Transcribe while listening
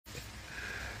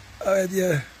Alright,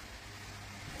 yeah.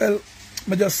 Well,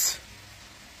 I just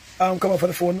come off on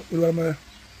the phone with one of my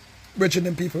bridging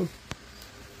them people.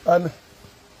 And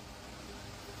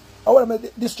I want to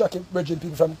make distracted bridging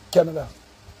people from Canada.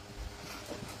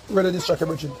 Really distracted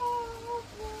bridging.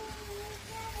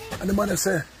 And the man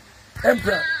say,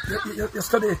 Emperor, you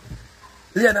study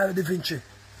Leonardo da Vinci.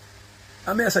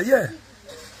 And I say, yeah.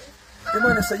 The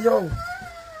man say, yo,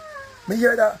 me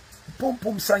hear that pum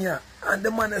pum song here. And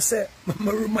the man say, I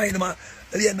remind him of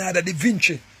Leonardo da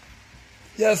Vinci.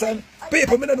 Yes, and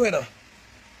people, I don't know, you know.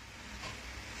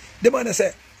 The man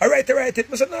say, I write it.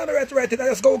 I said, no, I write it. I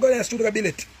just go in the studio and build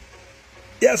it.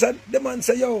 Yes, and the man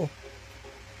say, yo,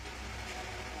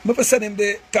 I send him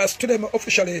the, because today is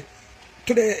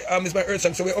my Earth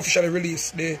song, so we officially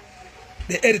release the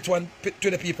edit one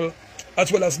to the people,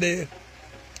 as well as the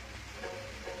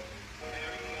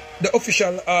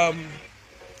official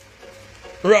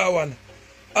raw one.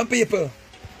 And people,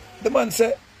 the man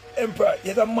say, Emperor,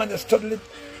 you're the man that studied it.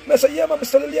 I say, yeah, man, I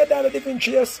studied Leonardo da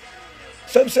Vinci, yes.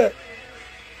 So he said,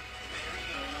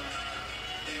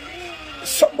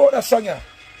 something about that song, yeah.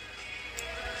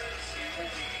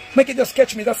 Make it just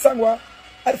catch me. That song was,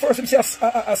 at first him say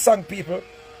a song, people,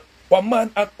 one man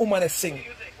and woman sing.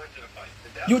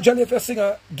 Usually if you sing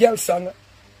a girl song,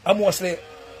 and mostly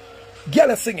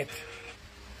girl sing it.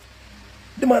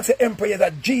 The man say, Emperor, you're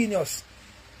a genius.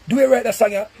 Do we write that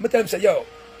song, yeah? I tell him, say, yo,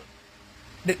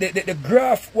 the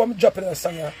graph what I'm dropping in the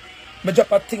song, yeah, I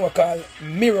drop a thing we call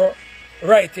mirror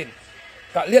writing.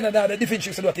 Because Leonardo da Vinci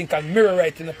used to do a thing called mirror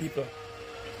writing to people.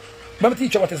 I'm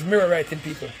teach you what is mirror writing,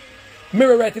 people.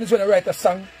 Mirror writing is when I write a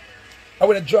song, I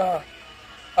want to draw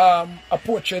a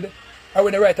portrait, I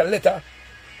want to write a letter,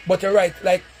 but I write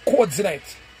like codes in it.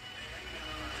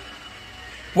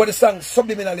 Where the song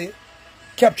subliminally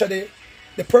capture the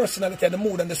personality and the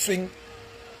mood and the swing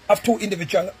of two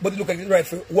individuals, but look like it right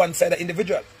for one side of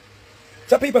individual.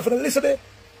 So people, for the listen to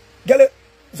get it,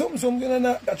 zoom, you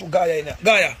know, that's what Gaia in there.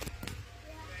 Gaia.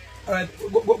 Alright,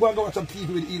 go and watch some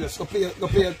TV with Elis. Go play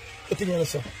the thing on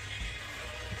so.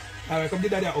 Alright, come do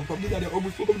that there. Come do that there. Come do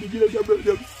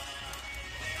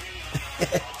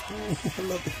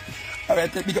that.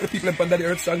 Alright, take me got the people in Panda the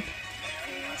Earth song.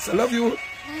 So love you.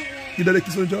 You don't like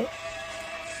this one, Joe?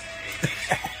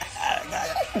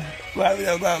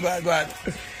 Go on.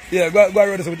 Yeah, go and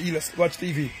run this with Elis. Watch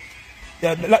TV.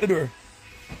 Yeah, lock the door.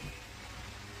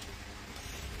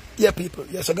 Yeah, people.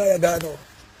 Yeah, so Gaia now.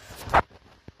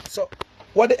 So,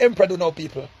 what the Emperor do now,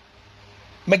 people?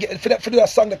 For do a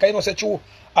song that I know say true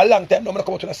a long time now, I'm going to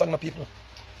come out with a song now, people.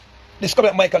 This come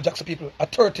like Michael Jackson, people.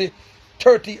 At 28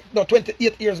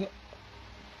 years,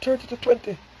 30 to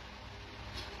 20.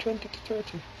 20 to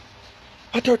 30.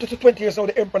 At 30 to 20 years now,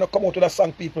 the Emperor now come out with a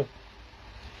song, people.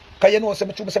 Because you know, I'm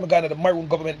going to the maroon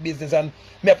government business and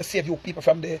I have to save you people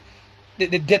from the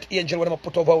death angel when I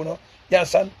put over, you know. You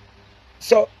understand?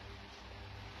 So,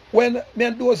 when me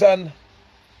and those and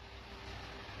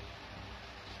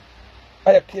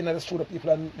I have clean the student people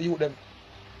and the youth them,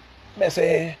 I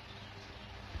say,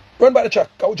 run by the track,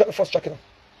 I will drop the first track, you know.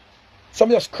 So I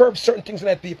just curb certain things in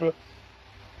that people.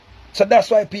 So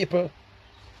that's why people,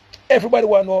 everybody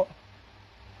want to know,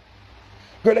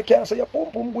 girl, I can't say, you pum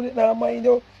pum, good it now, mind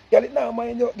you. Girl, it now,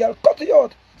 mind you. Girl, cut it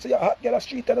out. So you're hot, girl, a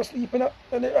street and a sleeping up.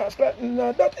 And the ask like,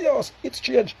 nah, that's yours. It's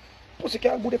strange. Pussy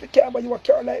can't good if it can, but you a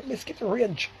car like biscuit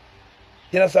range.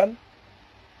 You understand?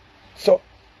 So,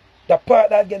 the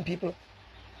part that again, people,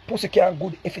 pussy can't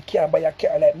good if it can buy a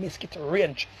car like biscuit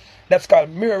range. That's called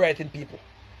mirror writing, people.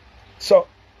 So,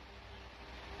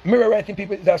 mirror writing,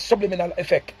 people, is a subliminal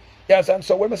effect. You understand?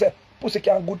 So, when we say pussy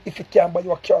can't good if it can buy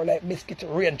you a car like biscuit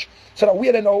range. So, now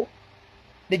we don't know.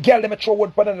 The girl them throw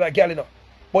word for another girl, you know.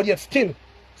 But yet still,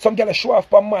 some girl show off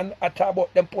for man and talk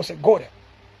about them pussy good.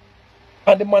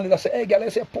 And the man will say, hey girl, I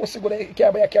say pussy good, you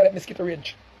can't buy a car like mosquito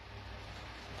range.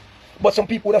 But some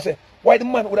people would say, why the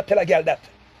man would tell a girl that?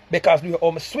 Because we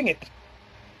almost swing it.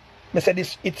 I say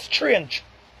this, it's strange.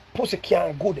 Pussy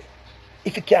can't good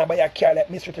if you can't buy a car like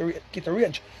mosquito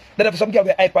range. Then have some girl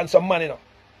will hype on some man, you know.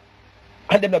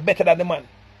 And them not better than the man.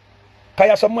 Because you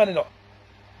have some man, you know.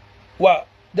 Well,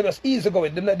 they're just easy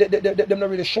going. They're not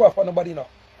really show off on nobody, you know.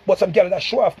 But some girls that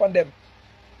show off on them.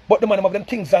 But the man have them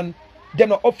things and they're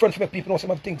not upfront to make people know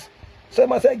some of the things. So the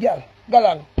man say, girl, go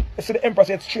along. You see the Emperor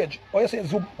say it's strange. Or you say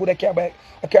Zoom good I care by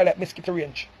a car like mosquito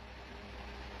range.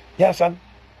 You understand?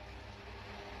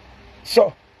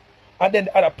 So, and then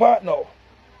the other part now.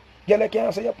 Girl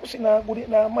can't say your pussy not good, it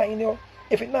not mind you.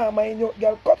 If it not mind you,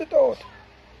 girl cut it out.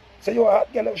 So you a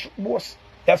hot girl boss.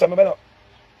 You understand me now?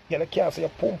 Girl can't say your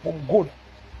pum pum good.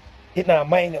 It not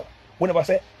mind you. We never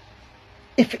say,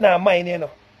 if it not mind you, know.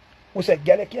 We say,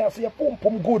 girl, you can't see your pum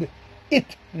pum good.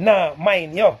 It nah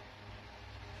mine you.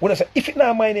 When I say, if it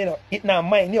not mine you, it not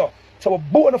mine you. So we're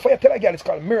born for you tell a girl it's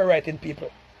called mirror writing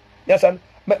people. You understand?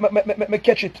 Me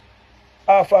catch it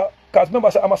after, because remember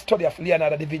I say, I'm a study of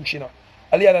Leonardo da Vinci, you know.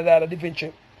 Leonardo da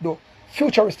Vinci do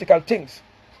futuristical things.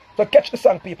 So catch the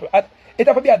song, people. And it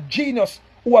have to be a genius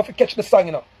who have to catch the song,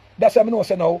 you know. That's why I know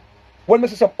say now. When I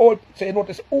see some old, so you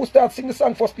notice who start singing the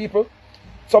song first, people.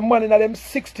 Some man in them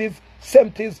 60s,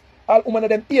 70s, all women in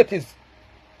them 80s.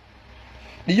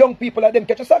 The young people like them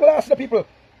catch the song last, the people.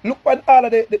 Look on all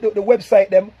of the website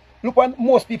them. Look on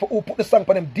most people who put the song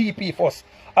for them DP first.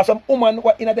 As some woman who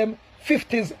are in them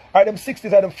 50s or them 60s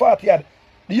or them 40s.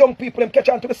 The young people them catch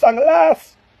on to the song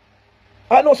last.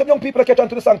 I know some young people catch on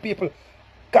to the song, people.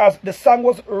 Because the song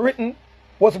was written,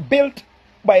 was built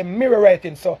by mirror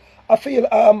writing. So I feel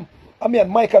I mean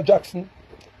Michael Jackson.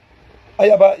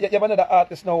 You have another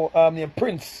artist now named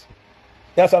Prince.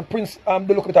 Yes, and Prince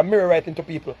they look at a mirror writing to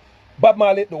people. Bob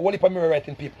Marley, the whole heap of mirror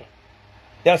writing people.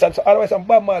 Yes, and so otherwise I'm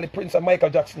Bob Marley, Prince and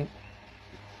Michael Jackson.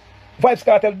 Vibes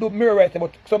Cartel do mirror writing,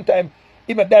 but sometimes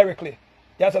even directly.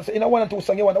 Yes, and so in a 1 and 2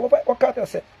 song you wonder what Cartel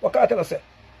say? What Cartel say?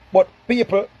 But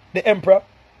people, the emperor,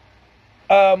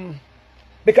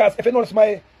 because if you notice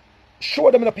my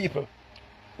show them the people,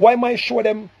 why my show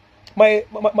them my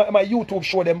YouTube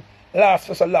show them last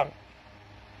for so long?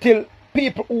 Till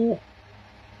people who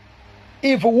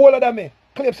even older than me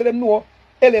claim to them know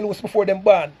LL was before them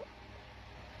born.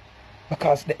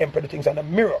 Because the emperor do things on the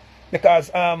mirror. Because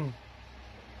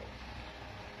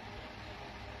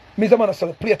me a man of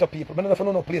the Plato people. I don't know if you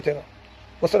know Plato, you know.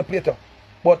 What's the Plato?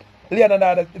 But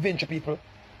Leonardo da Vinci people,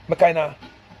 I kind of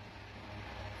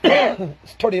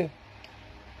study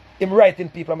him writing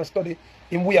people. I study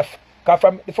him way of. Because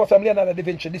from the first time Leonardo da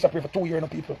Vinci disappeared for 2 years, you know,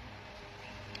 people.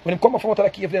 When he come up from out of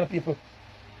the cave, you know, people.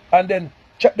 And then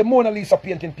check the Mona Lisa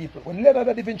painting, people. When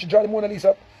Leonardo da Vinci draw the Mona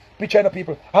Lisa picture, you know,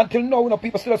 people. Until now, you know,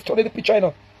 people still study the picture, you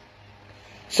know.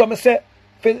 So I say,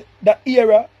 for that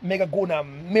era, make a go now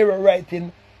mirror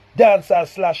writing, dancer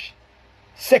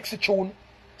 / sexy tune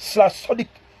 / sodic.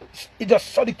 It's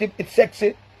just seductive, it's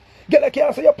sexy. Girl, I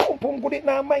can't say your pum pum good, it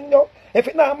not mind you. If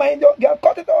it not mind you, girl,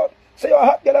 cut it out. Say you're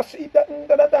hot, girl, I see that,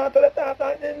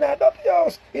 not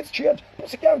yours. It's strange.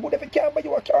 Pussy can't good if it can't, but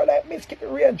you a car like me, skip the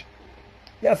range.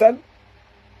 You understand?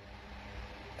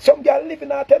 Some girl live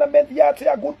in a tenement yard, say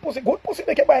a good pussy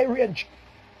make you buy range.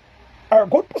 Or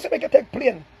good pussy make you take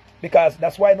plane. Because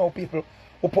that's why now people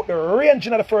who put the range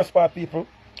in the first part, people,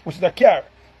 which is the car.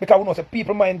 Because we know say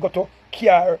people mind go to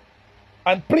car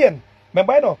and plane.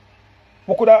 Remember, you know,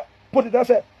 we could have put it and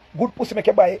say, good pussy make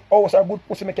you buy house, or good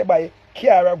pussy make you buy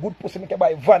car, or good pussy make you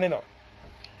buy van, you know.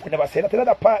 We never say that in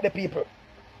other part of the people.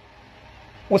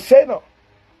 We say no.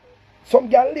 Some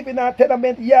girl live in a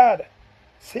tenement yard,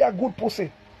 say a good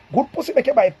pussy. Good pussy make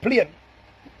you buy plane.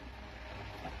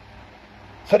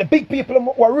 So the big people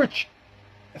who are rich,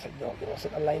 they say, yo, you know, so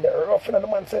the line there rough, and the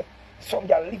man say, some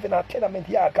girl live in a tenement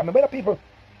yard. Because remember the people,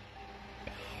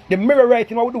 the mirror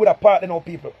writing, what we do with a part, you know,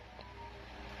 people.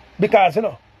 Because, you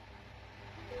know,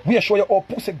 we show you all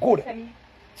pussy good.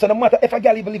 So no matter if a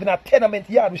girl even live in a tenement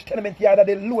yard, which tenement yard are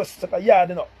the lowest of the yard,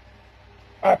 you know,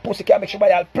 our pussy can make sure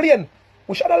buy all plane.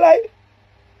 We should have lie.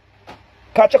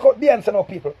 Can't check out Beyonce now,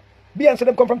 people. Beyonce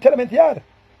them come from tenement yard.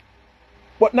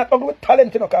 But not only with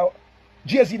talent, you know, because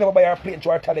Jay-Z never buy her plane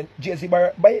to her talent. Jay-Z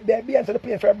buy Beyonce the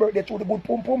plane for her birthday through the good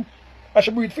pum pum. And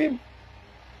she breathe for him.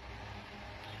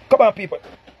 Come on, people.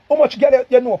 How much girl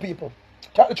you know, people?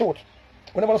 Talk the truth.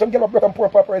 Whenever some girl broke and poor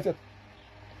papa is it.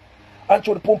 And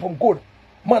show the pum pum good.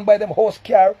 Man buy them horse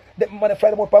car, them man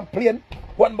fly them up on plane,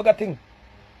 one bigger thing.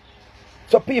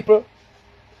 So people,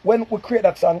 when we create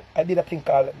that song, I did a thing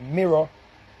called mirror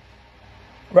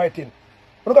writing.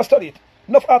 We're not going to study it.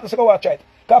 Enough artists go watch it.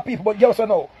 Because people, but you also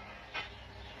know,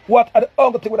 what are the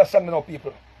other thing with that song now,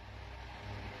 people?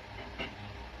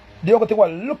 The other thing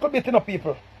was look a bit in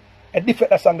people and deflect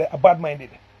that song that are bad-minded.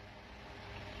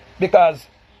 Because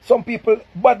some people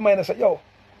bad-minded say, yo,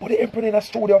 but the emperor in a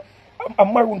studio, a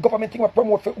maroon government thing will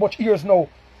promote for much years now.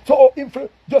 So if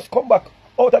just come back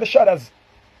out of the shadows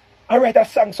and write a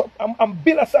song, so, and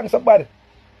build a song somebody.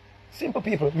 Simple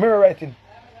people, mirror writing.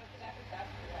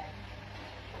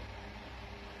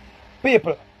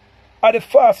 People are the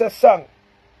fastest song.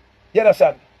 You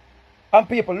understand? And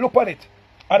people look on it.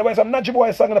 Otherwise I'm Najee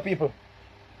Boy song on the people.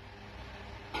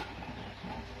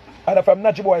 And if I'm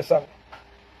Najee Boy song.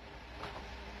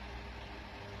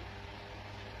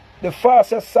 The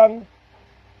fastest song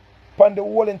upon the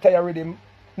whole entire rhythm.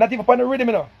 Not even upon the rhythm,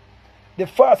 you know. The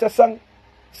fastest song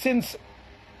since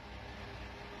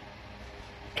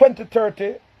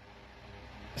 2030,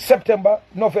 September,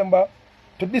 November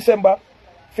to December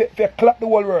for clap the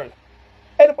whole world.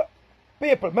 Anybody,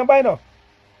 people, remember I know?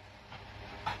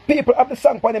 People have the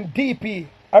song on them DP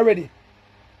already.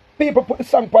 People put the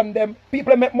song on them.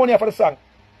 People make money for the song.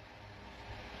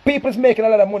 People's making a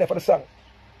lot of money for the song.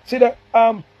 See that?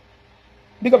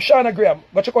 Big up Shana Graham.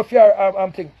 Go check out for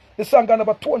your thing. The song got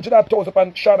about 200,000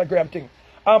 upon Shana Graham thing.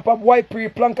 From White Pre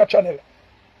Planka channel.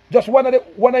 Just one of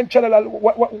them channel,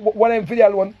 one of them video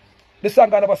alone. The song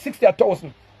got about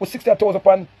 60,000. With 60,000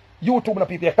 upon YouTube and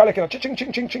people. They're collecting ching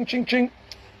ching ching ching ching ching.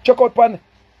 Check out upon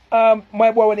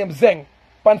my boy named Zeng.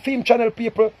 Pan Film Channel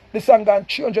people, the song got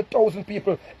 300,000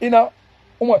 people. You know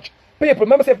how much? People,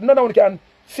 remember say if none of them can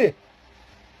say,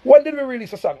 when did we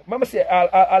release a song? Remember say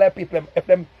all the people, if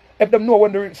them know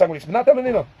when the song release. Not telling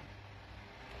you know.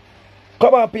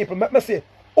 Come on people, let me say,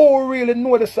 who really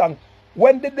know the song?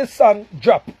 When did the song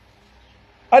drop?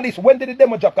 At least when did the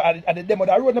demo drop? At the demo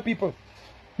that I wrote the people.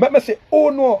 Let me say, who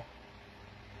know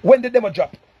when the demo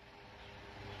drop?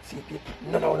 See people,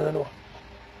 no.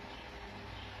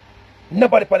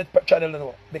 Nobody on the channel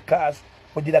know because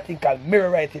we did a thing called mirror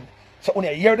writing. So when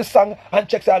you hear the song and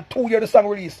checks out 2 years the song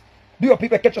release, do your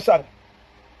people catch a song?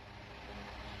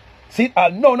 See,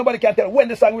 no, nobody can tell when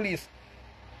the song release.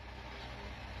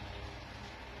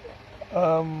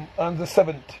 On the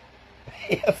 7th.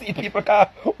 You see people can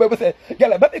we say, yeah,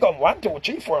 let me come 1, 2,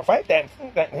 3, 4, 5, 10,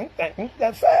 7.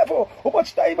 How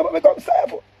much time let me come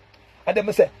 7? And then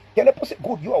we say, yeah, let me say,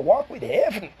 good, you are walk with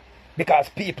heaven. Because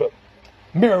people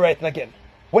mirror writing again.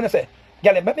 When I say,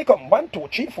 yeah, let me come 1, 2,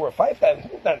 3, 4, 5, 10,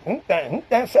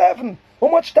 7. How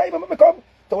much time let me come?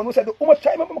 So when we say, how much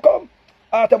time let me come?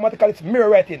 Automatically it's mirror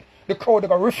writing. The crowd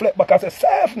going to reflect because it's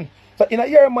 7. So in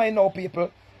your mind now,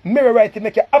 people, mirror writing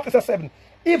make your officer 7.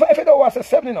 Even if you don't want to say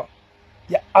 7, you know,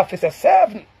 your officer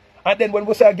 7. And then when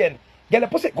we say again, yeah,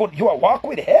 let me say, good, you are walk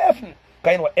with heaven.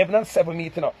 Because you know, heaven and 7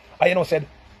 meet, you know. And you know, said,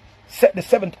 set the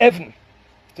 7th heaven.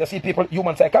 So you see people,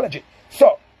 human psychology.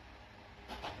 So,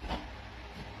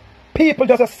 people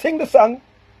just sing the song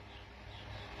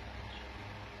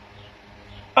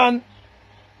and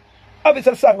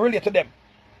obviously the song relate to them.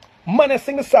 Man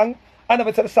sing the song and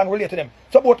obviously the song relate to them.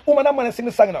 So both woman and man sing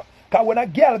the song, you know. Because when a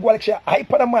girl go like she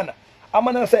hype on a man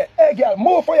will say, hey girl,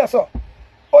 move for yourself.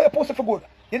 Oh, your pussy for good.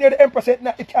 You know the empress said,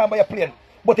 nah, it can't buy a plane.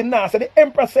 But in now, say the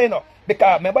empress say no.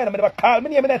 Because my boy never call me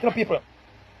name and to people.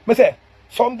 I say,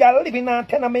 some girl living in a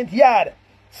tenement yard.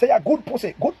 Say a good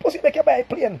pussy make you buy a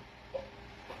plane.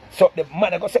 So the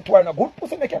man go say to her, no good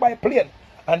pussy make you buy a plane.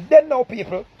 And then now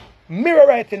people, mirror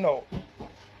writing now.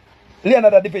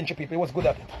 Leonardo da Vinci people, he was good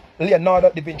at it. Leonardo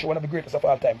da Vinci, one of the greatest of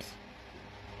all times.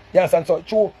 You understand? So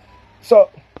true. So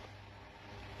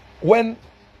when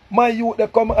my youth they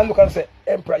come and look and say,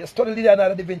 Emperor, you study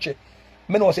Leonardo da Vinci.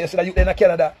 I know say that youth in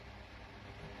Canada.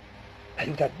 That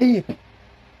youth are deep.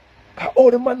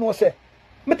 All the man know say.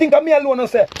 I think of me alone and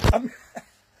say,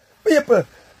 people,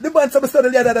 the man say study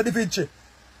Leonardo da Vinci.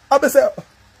 I say,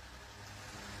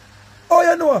 oh,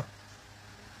 you know.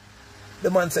 The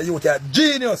man say, you are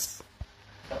genius.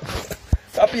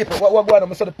 So people, what going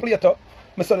on? I study Plato.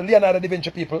 I study Leonardo da Vinci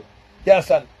people. You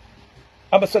understand?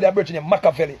 I study a Virginia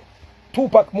Machiavelli.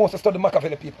 Tupac most study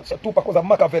Machiavelli people. So Tupac was a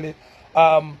Machiavelli,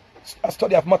 a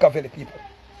study of Machiavelli people.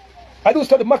 I do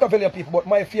study Machiavelli people, but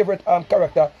my favorite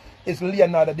character is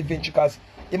Leonardo da Vinci because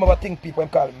he have a thing people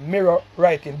call mirror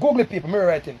writing. Google it people, mirror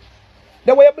writing.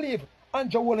 The way I believe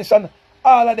Andrew Willis and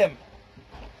all of them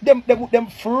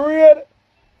afraid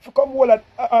to come hold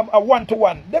a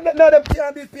one-to-one. Them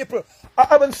can't beat people. I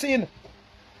haven't seen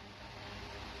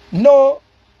no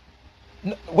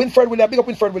Winfred Williams, big up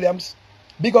Winfred Williams,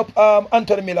 big up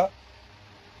Anthony Miller.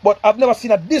 But I've never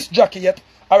seen a disc jockey yet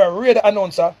or a radio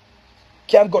announcer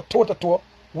can go toe-to-toe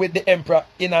with the emperor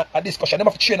in a discussion. They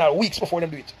have to train weeks before them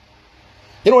do it.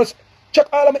 You know, check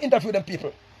all of them interview them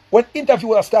people. When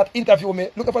interviewers start interviewing me,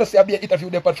 look for the say interview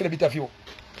them for the interview.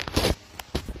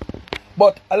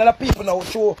 But a lot of people now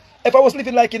show, if I was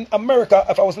living like in America,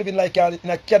 if I was living like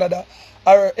in Canada,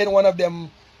 or in one of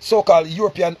them so-called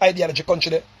European ideology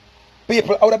country,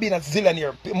 people, I would have been a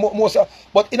zillionaire.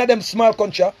 But in them small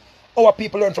country, our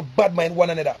people learn to bad mind one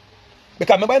another.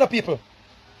 Because remember, you know, people,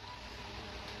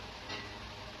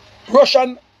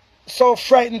 Russian so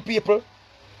frightened people.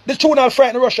 The tune all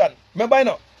frightened Russian. Remember, you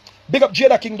know? Big up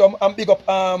Jada Kingdom and big up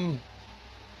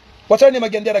what's her name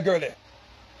again, the other girl there?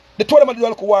 The two of them do a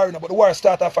local war, you know, but the war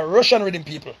started for Russian rhythm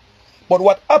people. But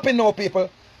what happened now, people,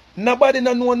 nobody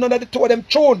know none of the two of them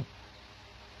tune.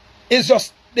 It's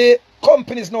just the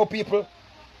companies now, people,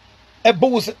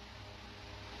 abuse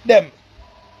them.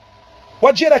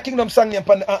 What Jada Kingdom sang them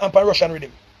on Russian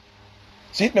rhythm?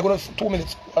 See, I'm going to 2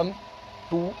 minutes. 1,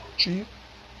 2, 3,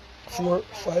 4,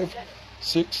 5.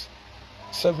 6,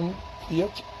 7,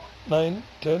 8, 9,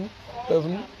 10,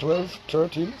 11, 12,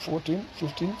 13, 14,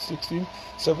 15, 16,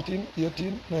 17,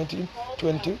 18, 19,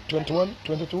 20, 21,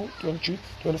 22, 23,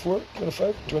 24,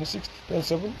 25, 26,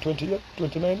 27, 28,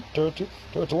 29, 30,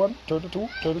 31, 32,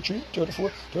 33,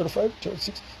 34, 35,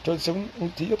 36, 37,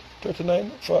 38,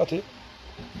 39, 40.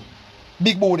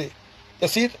 Big booty. You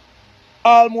see it?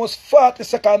 Almost 40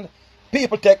 seconds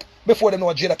people take before they know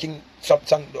a Jada King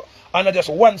song though. And I just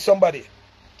want somebody,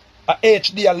 a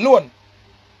HD alone,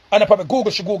 and I probably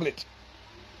Google it.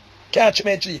 Can't check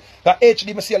me HD. That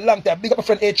HD me see a long time. Big up my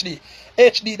friend HD.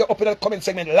 HD the up in the comment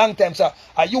segment long time, sir.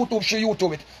 A YouTube show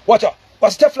YouTube it. Watch out.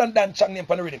 What's Stefan Dan song name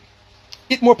pan the rhythm?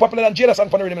 It more popular than Jada song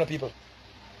pan the rhythm, people.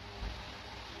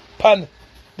 Pan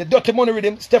the Dirty Money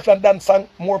rhythm, Stefan Dan song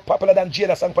more popular than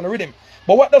Jada song pan the rhythm.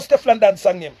 But what does Stefan Dan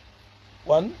song name?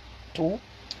 1, 2,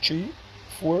 3,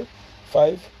 4,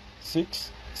 5,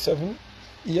 6, 7,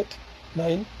 8,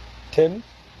 9, 10,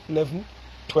 11,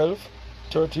 12,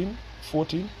 13,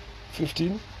 14,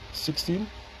 15, 16,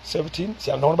 17.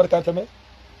 See, I know nobody can tell me.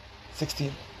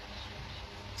 16,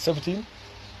 17,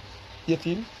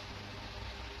 18,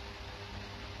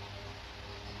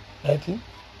 19,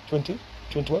 20,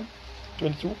 21,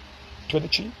 22,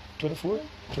 23, 24,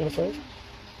 25,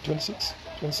 26,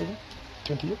 27,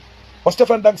 28. What's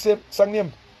Stefan Dank's song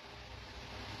name?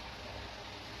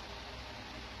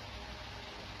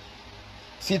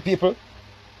 See it, people?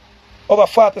 Over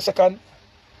 40 seconds.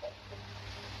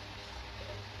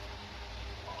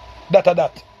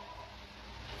 That.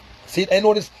 See it? I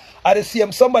notice I didn't see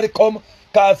him. Somebody come,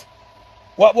 because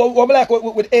what I like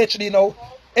with HD now,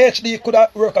 HD could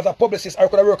have worked as a publicist or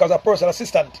could have worked as a personal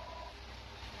assistant.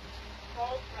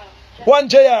 1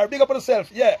 JR, big up on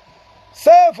yourself, yeah.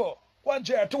 Servo, 1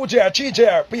 JR, 2 JR, 3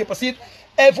 JR, people see it?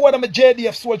 Everyone I'm a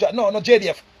JDF soldier, no, not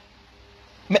JDF.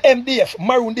 My MDF,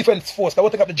 Maroon Defense Force, I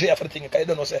want to take up the JF for the thing, because I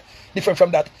don't know, say, different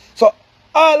from that. So,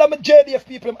 all of my JDF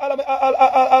people, all of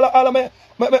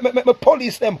my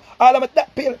police them, all of my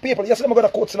that people, yes, I'm going to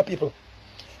coach the people.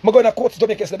 I'm going to coach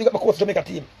Jamaica, so they got my coach Jamaica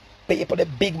team. People, the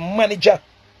big manager.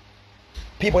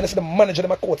 People, when they see the manager,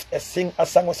 my coach, they sing a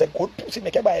song, and say, good pussy,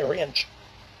 make you buy a range.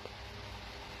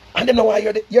 And them know why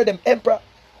you're them emperor.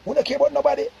 We don't care about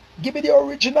nobody. Give me the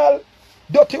original,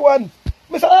 dirty one.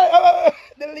 I say,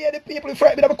 the lady people in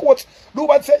front of me, my coach, do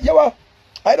one say, yo,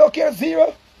 I don't care, 0.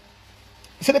 You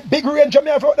see the big range of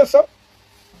me out there, sir?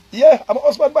 Yeah, I'm a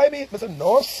husband by me. I said,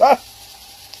 no, sir.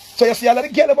 So you see, all of the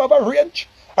girl have a range,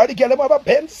 or the girl have a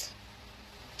Benz.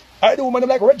 I the woman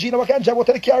like Regina, who can't drive out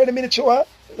to the car in a minute, show her.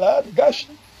 Lord, gosh.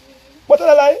 What a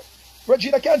lie.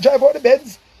 Regina can't drive out the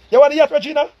Benz. You want the yacht,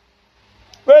 Regina?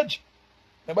 Reg.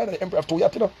 Remember the emperor have 2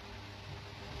 yachts, you know?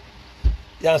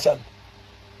 You understand?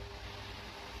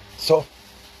 So,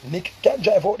 Nick can't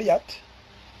drive out the yacht.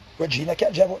 Regina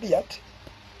can't drive out the yacht.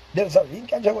 Delzarine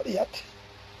can't drive out the yacht.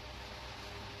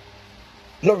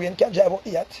 Lorraine can't drive out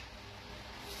the yacht.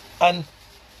 And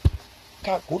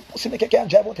can't good pussy make can't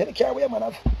drive out any car where a man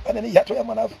have. And any yacht where a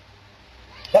man have.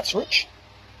 That's rich.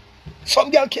 Some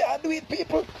girl can't do it,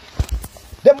 people.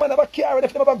 Them man have a car and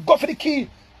if they have a go for the key,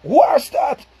 war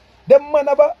start. Them man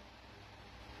have a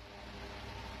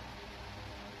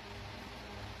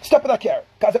step in the car.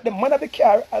 Because if the man have the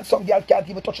car and some girl can't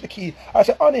even touch the key, I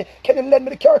say, honey, can you lend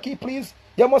me the car key, please?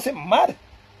 You must be mad.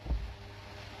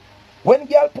 When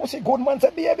girl pussy good man say,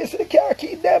 baby, see the car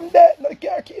key, them there, not the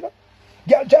car key. No?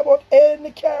 Girl drive out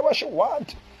any car what she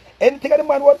want. Anything that the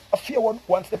man want, a fear one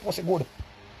wants the pussy good.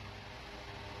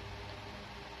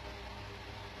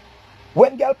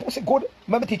 When girl pussy good,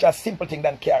 maybe teach a simple thing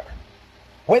than care.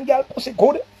 When girl pussy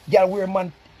good, girl wear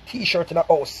man t-shirt in the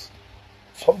house.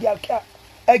 Some girl care.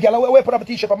 Hey girl, I put up a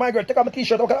t-shirt for my girl. Take off my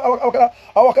t-shirt. I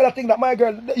walk that thing that my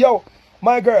girl, yo,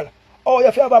 my girl. Oh,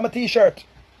 you feel about my t-shirt.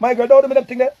 My girl, don't do me them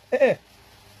thing there.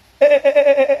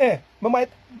 I might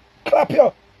clap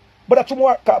you. But that's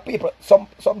more people.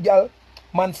 Some girl,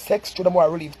 man sex to them more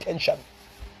relieve tension.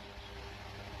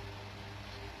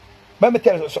 Let me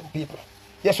tell you some people.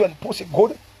 Yes, when pussy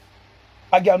good,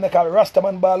 a girl make a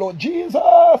Rastaman ball out,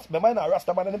 Jesus! Me mind a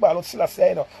Rastaman and the ball out, still a say,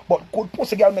 you know. But good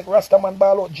pussy girl make Rastaman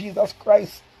ball out, Jesus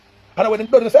Christ. And when they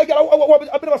do, they say, girl,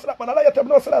 I've been never slap, man. I like you, I've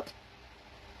never slap.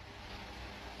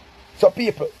 So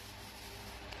people,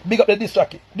 big up the disc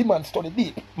jockey. The man study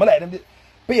deep. I like them.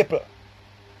 People,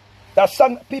 that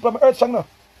song, people, I heard song now.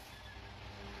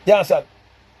 You understand?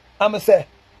 I'm going to say,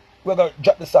 we're going to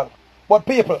drop the song. But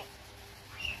people,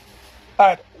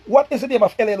 alright, what is the name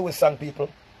of L.A. Lewis song, people?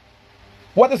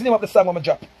 What is the name of the song I'm going to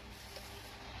drop?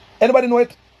 Anybody know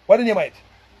it? What is the name of it?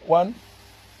 1,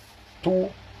 2,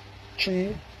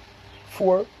 3,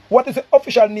 4. What is the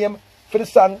official name for the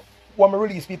song when I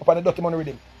release people on the dirty money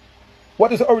rhythm.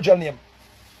 What is the original name?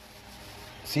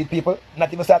 See it, people?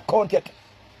 Not even start count yet.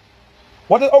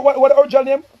 What the original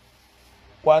name?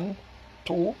 1,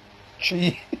 2,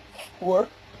 3, 4,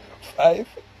 5,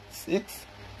 6,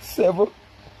 7,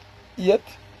 8,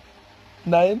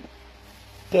 9,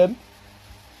 10,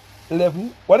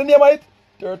 11. What the name of it?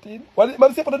 13. What the name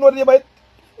of the name of it?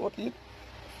 14,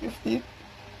 15,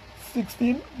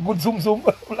 16. Good zoom.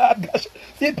 Lord gosh.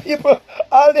 See people,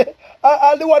 all the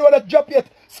one wanna drop yet.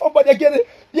 Somebody get it.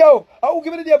 Yo, I will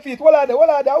give it the name feet. What are they?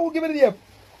 I will give it the name.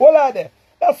 What are they?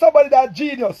 That's somebody that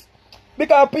genius.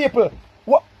 Because people,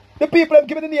 what the people have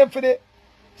given the name for the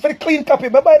clean copy.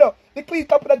 Remember, you know, the clean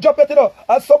copy that drop it, you know,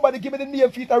 and somebody give me the name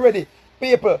feet already.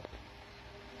 People.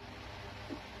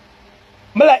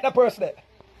 I like that person there.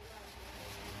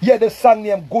 Yeah, the song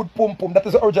name Good Pum Pum. That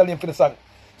is the original name for the song.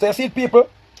 So you see people,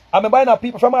 I remember now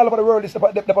people from all over the world is on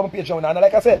my page now. And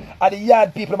like I said, I the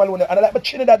yard people I'm alone. And I like my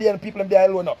Trinidadian people there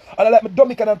alone now. And I like my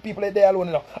Dominican people there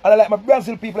alone now. And I like my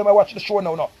Brazil people I watch the show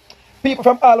now. People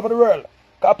from all over the world.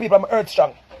 Because people I'm earth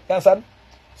strong. You understand?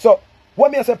 So,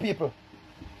 what may I say people?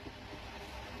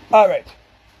 Alright.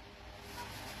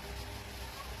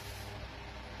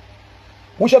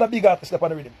 Which are the big artists step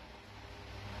on the rhythm?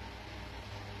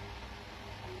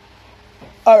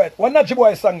 Alright, what Naji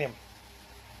Boy song name?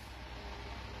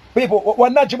 People,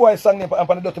 what Naji Boy song name on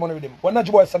the dirty money rhythm? What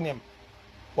Naji Boy song name?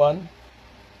 1,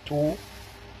 2,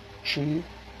 3,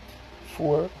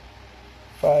 4,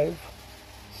 5,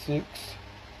 6,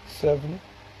 7,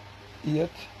 8,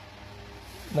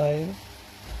 9,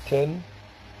 10,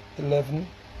 11,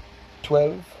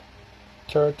 12,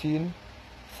 13,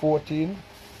 14,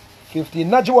 15.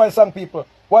 Naji Boy song people.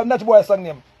 What Naji Boy song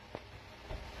name?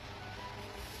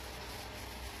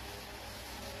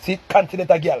 See,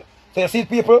 Continental Girl. So you see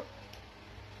people,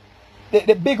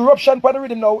 the big eruption for the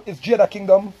rhythm now is Jada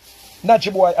Kingdom,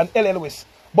 Naji Boy and L.A. Lewis.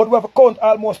 But we have a count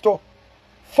almost to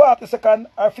 40 seconds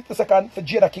or 50 seconds for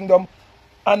Jada Kingdom.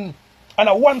 And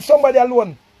I want somebody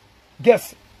alone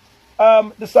guess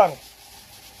the song.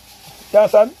 You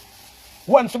understand?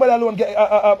 One somebody alone get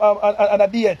and a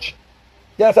DH.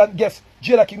 You understand? Guess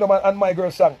Jada Kingdom and My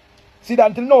Girl song. See that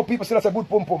until now people say that's a good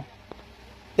pum pum.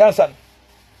 You understand?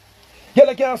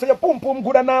 Girl can't say your pum pum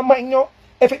good and not mind you.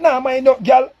 If it not mind you,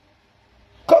 girl,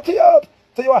 cut it out.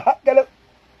 So you a hot girl.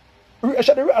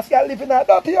 The rest girl live in a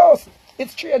dirty house.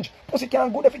 It's strange. Pussy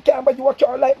can't good if it can, but you watch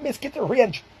your like biscuit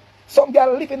range. Some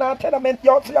girl live in a tenement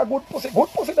yard, so you a good pussy. Good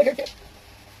pussy they can get.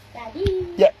 Daddy.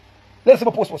 Yeah. Let's see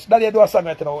my post. Daddy do a song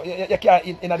right now. You can't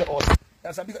in the house.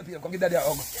 That's a big people. Come give daddy a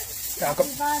hug. Yeah, come.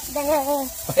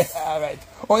 Alright.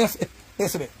 Oh yes.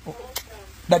 Listen.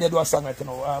 Daddy do a song right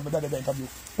now. Daddy do interview.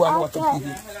 Go and watch some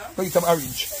TV. Go eat some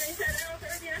orange.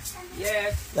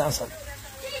 Yes. Yeah, son.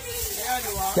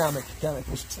 Can't make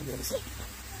push it.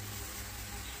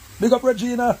 Big up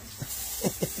Regina.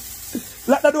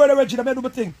 Lock the door, Regina. Me do my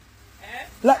thing.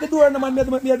 Lock the door, man. Me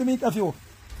do the interview.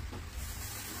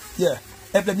 Yeah.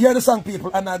 If they hear the song,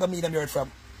 people, and I don't mean them hear it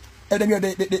from. If they hear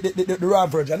the raw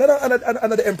version, and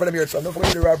the emperor them hear it from. Don't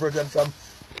forget the raw version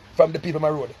from the people on my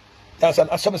road. That's an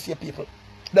some see people.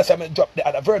 That's why I drop the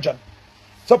other version.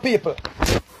 So people.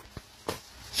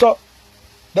 So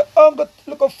the only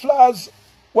look of flaws,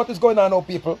 what is going on now,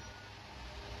 people,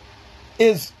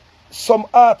 is some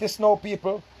artists now,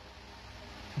 people,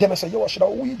 they may say, yo, should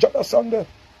we drop that song there?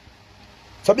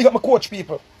 So big up my coach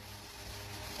people.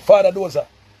 Father Dozer.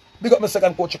 Big up my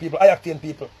second coach people, I-Octane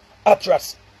people,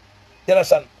 Atras. You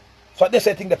understand? So they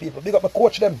say thing the people. Big up my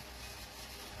coach them.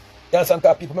 You understand?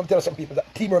 Because people, let me tell you some people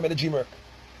that teamwork and the G-work.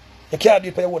 You can't do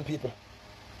it for your own people.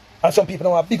 And some people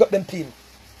now want to big up them team.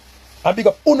 And big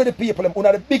up one of the people, one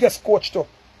of the biggest coach too.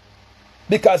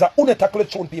 Because I only tackle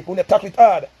it soon, people, only tackle it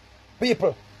hard.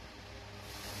 People.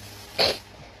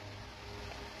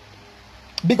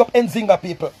 Big up Nzinga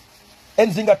people.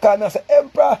 Nzinga called me and said,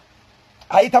 Emperor,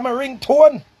 I hit on my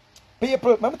ringtone.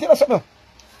 People, let me tell you something.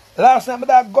 Last night,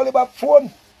 I had Gullibop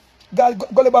phone.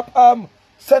 Gullibop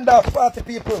send off 40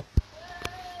 people.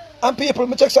 And people,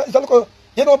 me check some,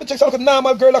 you know, me check some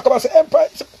normal girl that come and say, Emperor,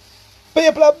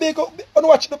 people are big, I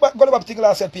watch the Gullibop thing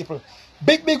last night, people.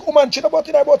 Big woman, she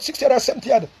about 60 or 70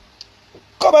 yard.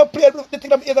 Come and play the thing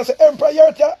that and say, Emperor,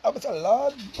 you're here. I say,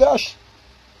 Lord gosh.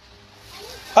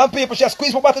 And people, she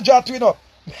squeeze my battle jar too, you know.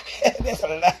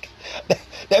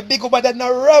 The big woman that not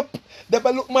rap. They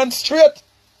look man straight.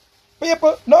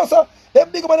 People, no sir. Them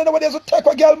big woman nowadays will take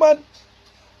a girl, man.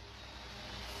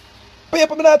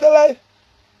 People, me not tell lie.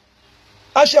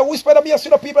 And she whisper to me, see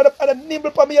the people and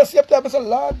nibble for me, and see up there. I say,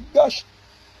 Lord gosh.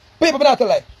 People, me not tell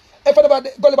lie. If I never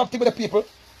go back to the people,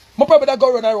 I probably not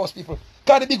go around and roast people. Because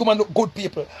Because the big woman look good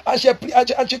people. And she play,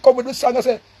 and she come with the song and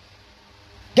say,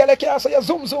 girl, I can't say you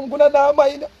zoom zoom good and not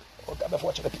mind. Oh, God, before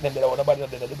watching the pin there, nobody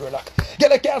there, the girl like,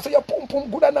 girl, I can't say you pum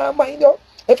pum good and not mind you.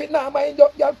 If it not mind you,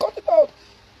 you'll cut it out.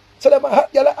 So them a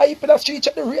hot girl hype in the street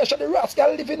at the race, the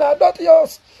rascal live in a dirty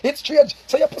house. It's strange.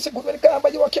 So your pussy good when you come,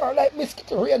 but you can't like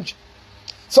mosquito range.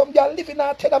 Some girl live in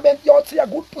a tenement, you see a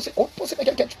good pussy make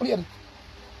you catch plane.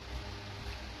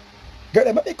 Girl,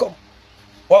 them a become.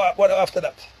 What after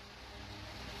that?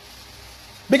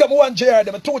 Big up one JR,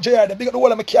 them, two JR, them, big up the whole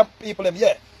of my camp people, them,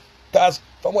 yeah. Because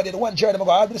from what they the one JR, them, I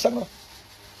go hard with the song now.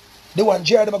 The one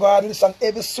JR, them, I go hard with the song.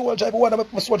 Every soldier, every one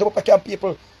of my soldier up my camp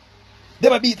people.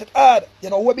 Them a beat it hard.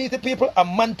 You know who beat the people? A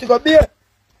man to go beer.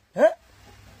 Eh?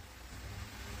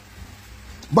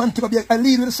 Man to go beer. I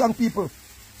lead with the song people.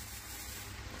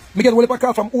 Me get one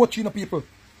call from Ochino people.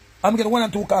 I'm getting 1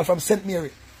 and 2 call from St.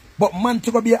 Mary. But man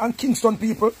to go beer and Kingston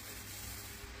people.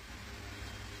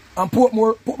 And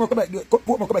Portmore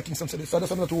Quebec Kingston said this. So I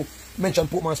just wanted to mention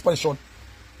Portmore expansion.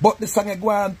 But the song go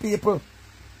on people.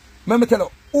 Let me tell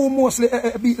you, who mostly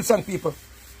beat the song people?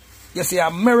 You see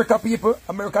America people,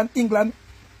 America and England.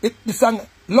 The song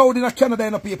loud in Canada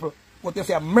in the people. But you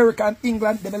see America and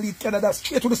England, they lead Canada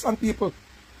straight to the song people.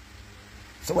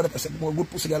 So what if I said more good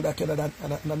pussy girl than Canada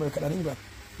and America than England?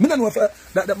 I don't know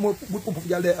if that more good pussy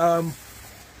girl there. I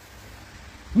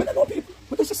don't know people.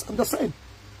 But I'm just saying.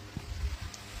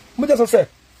 I just say.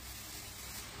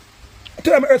 I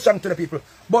tell them earth song to the people.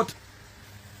 But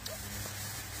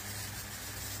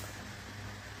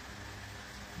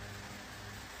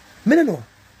I don't know.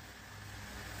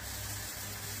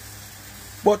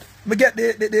 But we get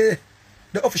the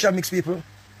official mix people.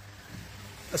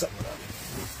 That's up.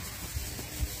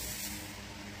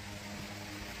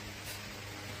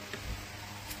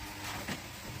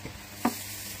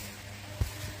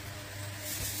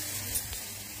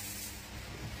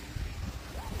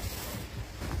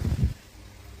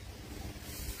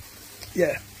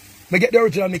 Yeah. We get the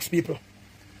original mix people.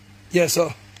 Yeah,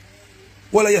 so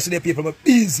well, yesterday people were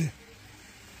busy.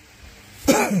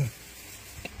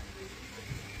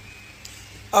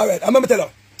 Alright, I'm gonna tell you.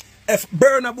 If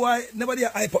Burner boy never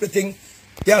did hype up the thing,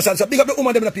 you understand? So big up the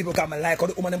woman them the people come and like how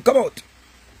the woman them come out.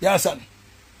 You understand?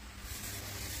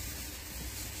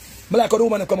 I like how the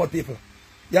woman them come out people.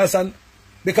 You understand?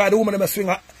 Because the woman them swing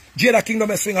hard. Jada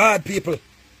Kingdom swing hard people.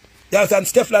 You understand?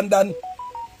 Steph London,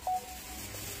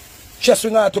 she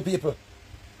swing hard to people.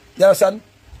 You understand?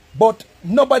 But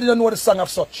nobody don't know the song of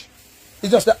such.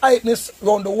 It's just the hypeness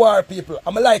around the war people.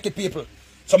 I'm like it people.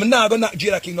 So I'm not going to knock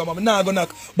Jada Kingdom. I'm not going to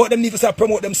knock. But them need to start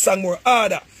promote them song more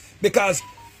harder. Because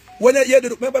when you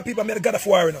do, remember people, I'm the God of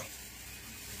War, you know.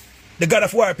 The God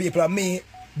of War people are me,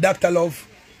 Dr. Love,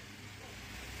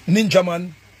 Ninja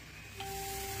Man,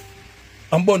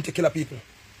 and Bounty Killer people.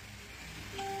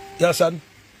 You understand?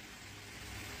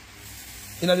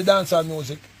 You know the dancehall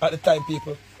music at the time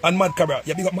people. And Mad Cabra.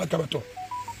 Yeah, big up Mad Cabra too.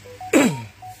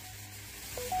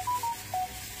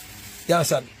 You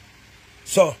understand?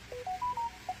 So,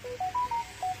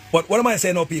 but what am I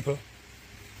saying now, people?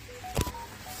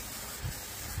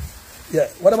 Yeah,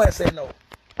 what am I saying now?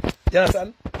 You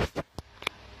understand?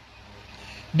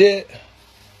 They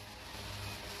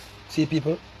see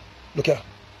people, look here.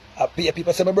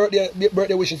 People say my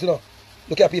birthday wishes, you know.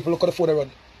 Look here, people, look at the phone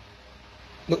around.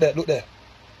 Look there.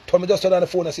 Told me just turn on the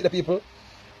phone and see the people.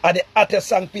 And the hottest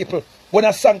song people. When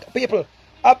I sang people,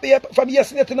 I pay from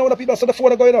yesterday to now the people saw the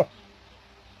phone going on.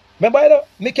 Remember, you know,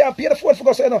 me can't pay the phone for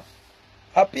us, you know.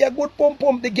 I pay a good pum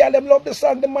pum. The girl them love the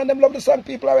song, the man them love the song,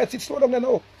 people. Alright, it's slow down there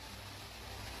now.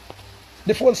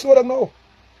 The phone slow down now.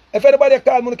 If anybody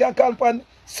call me, you can call upon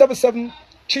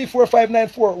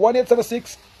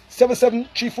 77-34594.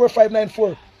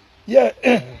 1876-77-34594. Yeah.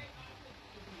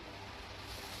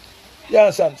 You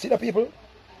understand? See the people?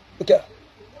 Look here.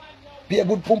 Pay a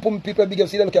good pum pum people big up.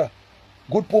 See that? Look here.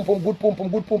 Good pum pum, good pum pum,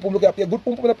 good pum pum. Look here. Pay a good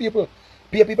pum pum the people.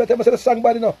 Pay people tell me say the song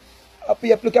bad, you know. I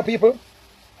pay look at people.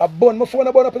 I burn my phone,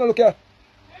 I burn up, you know, look here.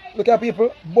 Look at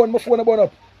people. Burn my phone, I burn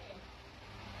up.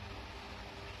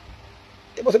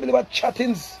 It must have been about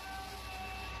chattings.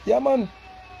 Yeah, man.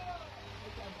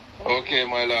 Okay,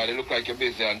 my lord, it look like you're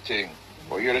busy and thing.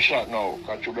 But you're the shot now.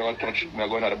 Can't you be able to touch me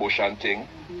going at the bush and thing?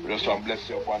 We just want to bless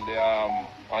you upon the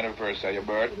anniversary of your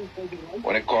birth.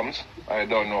 When it comes, I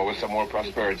don't know, with some more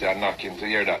prosperity and knockings, to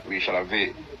hear that we shall have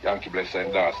a Yankee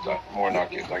blessing Dasta. More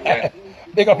knockings again.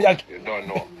 Big up Yankee. You don't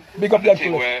know. Big up Yankee.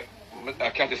 Where I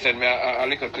can't send me a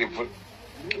little clip for,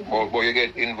 but you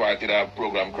get invited to a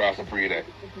program Cross the Free there.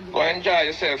 Go enjoy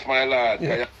yourself, my lord.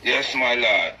 Yeah. Yes, my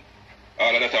lord.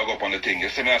 All of that I'll go up on the thing. You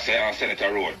see me I say on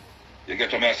Senator Road. You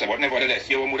get to me I say, but nevertheless,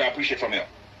 you would appreciate from you.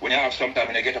 when you have some time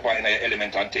when you get up in your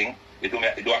element and thing, you do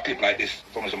a clip like this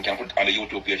from some can put on the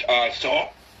YouTube page. Also,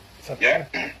 yeah,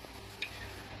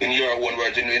 in your own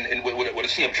words, with the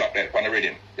same track there on the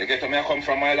rhythm. You get to me, I come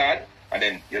from my lad, and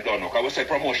then you don't know. Because we say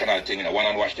promotional thing, one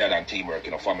and watch the other and teamwork,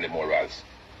 family morals.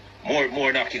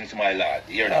 More knockings, my lad.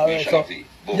 You're not me, shall see.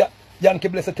 Yeah, Yankee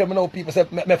Bless, tell me now, people say,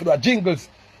 me have to do a jingles.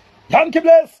 Yankee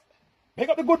Bless, pick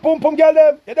up the good pum pum girl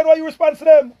them. You don't know how you respond to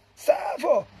them.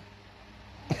 Savo.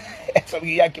 So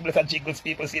we Yankee Bless and jingles,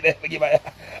 people see them. We give a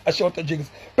shout to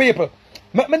jingles. People,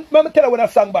 me tell you when I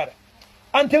sang bad.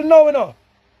 Until now,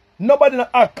 nobody not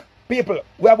act. People,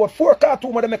 we have about 4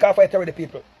 cartoons where they make a fight already,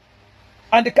 people.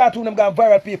 And the cartoon them gone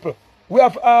viral, people. We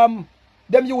have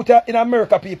them youth in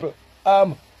America, people.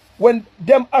 When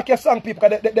them act your song, people,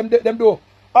 them do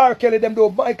R. Kelly, them do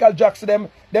Michael Jackson,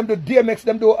 them do DMX,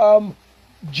 them do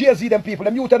Jay-Z, them people.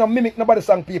 Them youth don't mimic nobody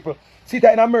song, people. See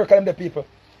that in America, them the people.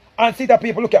 And see that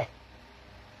people, look here.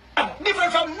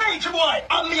 Different from nature, boy.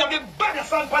 And me have the baddest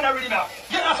song for the now.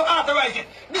 You have to authorize it.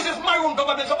 This is my room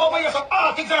government, so over here some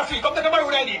artists are free. Come take my room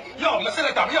ID. Yo, let's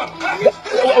select them. Yo,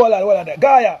 hold on there.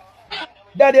 Gaia.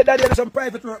 Daddy, there's some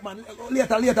private work, man.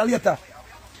 Later.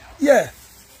 Yeah.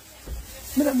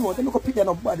 Me don't know. They look up pick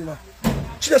them body now.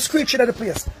 She just screeching at the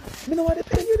place. Me know why they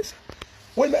paying you this.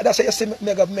 Well, that's why you see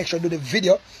me gotta make sure to do the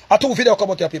video. A 2 video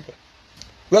come out here, people.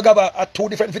 We have a 2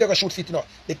 different video go shoot fit,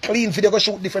 The clean video go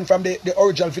shoot different from the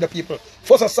original video, people.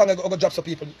 First a song I go drop some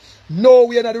people. No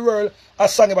way in the world a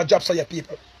song about drop some your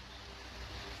people.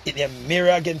 In a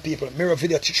mirror again, people. Mirror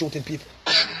video shooting people.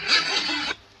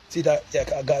 See that?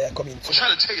 Yeah, a guy come in. I'm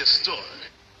trying to tell you a story.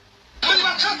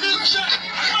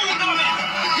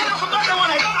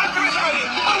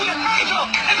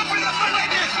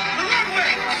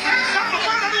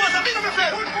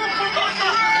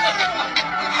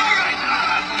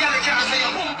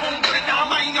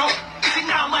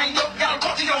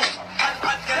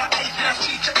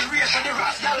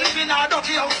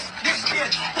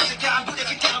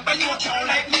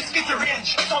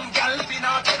 Some girl living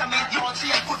out there, I you want to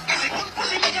see a good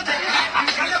pussy, make it take. I'm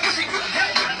gonna pussy good.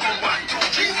 1, 2,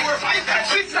 3, 4, 5,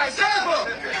 6, 7.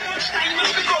 Time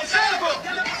must become servo.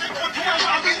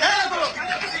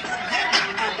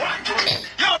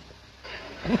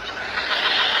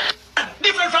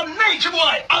 Different from nature,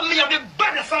 boy. And me have the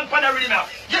baddest song for the now.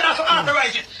 You have to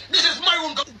authorize it. This is my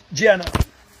room. Gianna,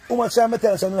 how much time I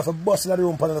tell you something of a bus in the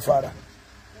room for the father?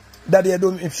 Daddy, I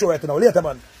do him show it now. Later,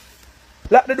 man.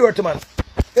 Lock the door to man.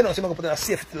 You know, so I'm going to put in a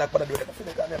safety lock for the door.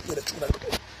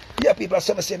 Yeah, people are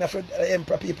saying afraid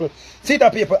emperor people. See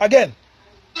that people again.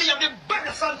 We have the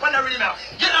baddest song for the now.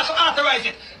 You have to authorize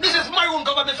it. This is my room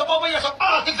government, so over here some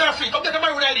artists are free. Come take my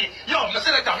room ID. Yo, let's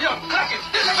select them. Yo, crack it.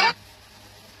 This is my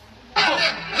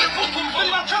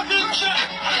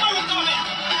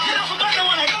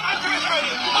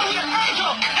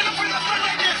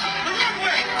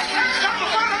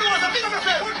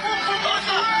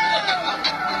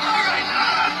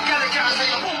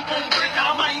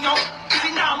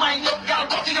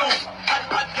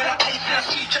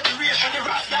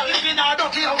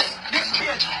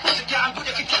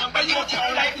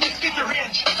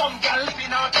some girl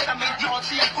living out there, I mean, you want to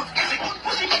see a good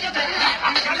pussy, make it take.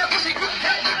 I'm gonna pussy good.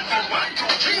 1, 2,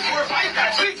 3, 4,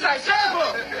 5, 6, 7.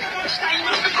 Time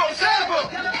must become servo.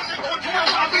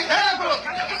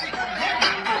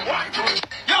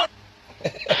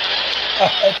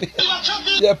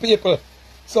 Yeah, people.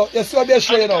 So you see what they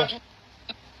show you now.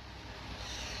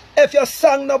 If you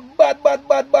sang no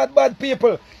bad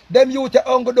people, them youth are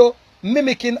going to do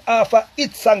mimicking off a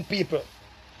hit song, people.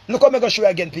 Look how I'm going to show you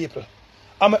again, people.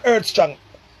 I'm a earth strong.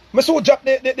 I so drop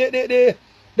the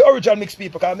original mix,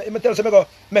 people. Because I tell you, I go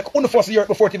make one first year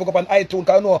before it even go up on iTunes.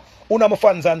 Because I know one of my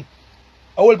fans and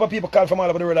a whole lot of people call from all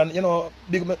over the world. And,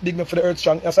 big me for the earth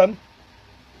strong. Yes, son?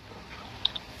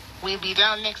 We'll be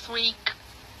down next week.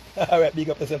 Alright, big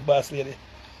up yourself, boss lady.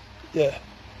 Yeah.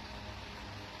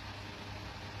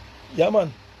 Yeah,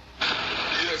 man.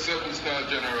 Yeah, 7-star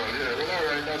general. Yeah, well,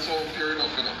 alright, that's all fair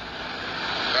enough,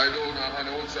 I don't know on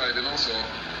the outside, so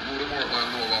know the more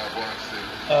man know what I want to say.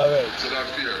 Alright. So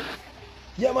that's fair.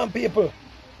 Yeah, man, people.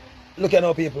 Look at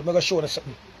now, people. I'm going to show you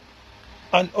something.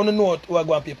 And on the note, we're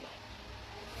going, people.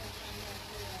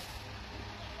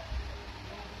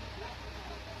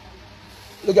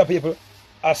 Look at people.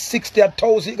 A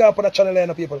 60,000 going on the channel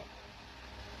line, people.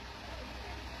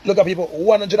 Look at people.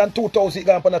 102,000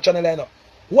 going on the channel line.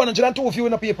 102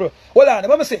 viewing people. Hold on,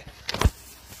 let me see.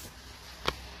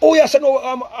 Oh, yes, I know.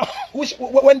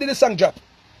 When did the song drop?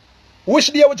 Which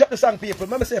day we drop the song, people?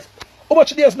 Let me see. How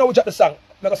much days now we drop the song?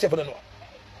 Mega see if you don't know.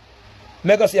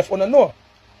 Mega see if you don't know.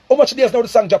 How much days now the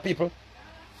song drop, people?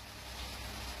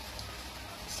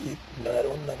 See,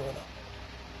 no.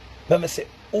 Let me say,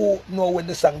 who know when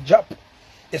the song drop?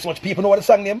 It's much people know what the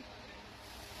song name?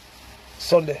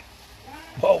 Sunday.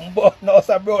 Boom, no,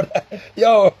 sir, bro.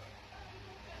 Yo.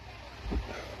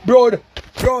 Bro.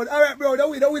 Alright, bro.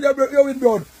 Don't win,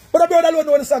 bro. But the bro alone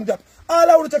know when the song drop. All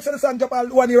I want to check the song drop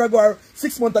 1 year ago or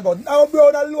 6 months ago. Now, bro,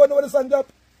 alone know when the song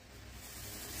drop.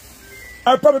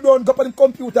 I probably don't go up on the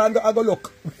computer and go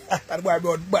look. That boy,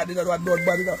 bro, bad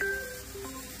enough.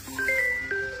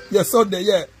 Yes, Sunday,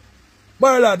 yeah.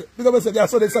 Boy, lad, because I said, yeah,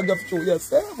 Sunday song drop true.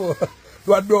 Yes,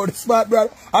 yeah, bro, smart, bro.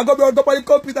 I go up on the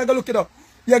computer and go look it up.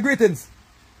 Yeah, greetings.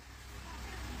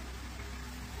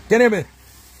 Can you hear me?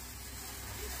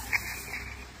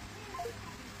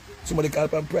 Somebody call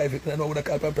up on private. I know what I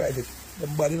call up on private.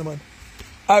 Them body, no man.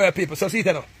 Alright, people, so see it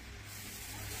now.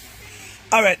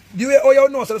 Alright, do you all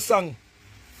know so the song?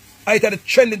 I had a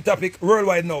trending topic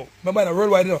worldwide now. Remember now,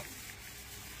 worldwide now.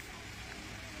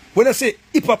 When I say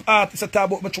hip hop artists, I talk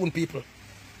about my tune people.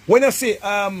 When I say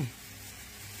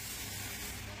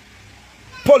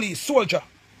police, soldier,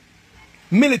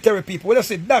 military people, when I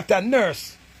say doctor,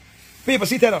 nurse, people,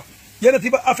 see it now. You don't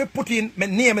even have to put in my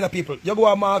name in the people. You go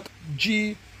and mark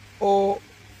G-O-O-D.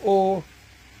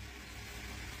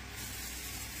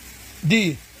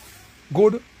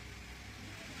 Good.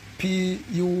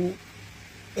 P-U-M.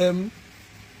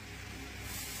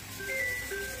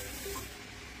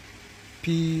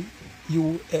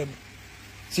 P-U-M.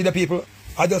 See the people?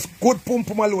 I just good pum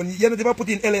pum alone. You not even put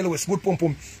in LLOS, good pum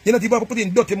pum. You not even put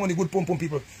in dirty money, good pum pum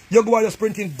people. You go and just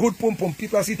print in good pum pum.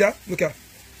 People see that? Look here.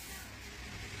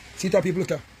 See that people, look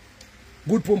here.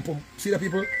 Good pum pum. See the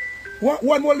people?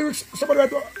 One more lyrics. Somebody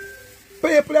write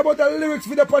play about the lyrics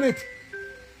with upon it.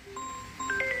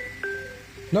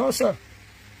 No, sir.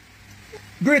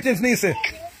 Greetings, Nisi.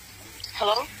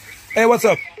 Hello? Hey, what's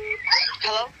up?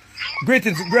 Hello?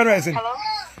 Greetings, Grand Rising. Hello?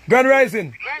 Grand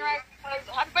Rising. Grand Rising.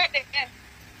 Happy birthday, man.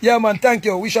 Yeah, man, thank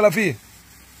you. We shall have you.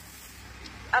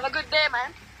 Have a good day,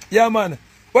 man. Yeah, man.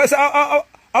 Well, so, I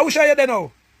wish I had there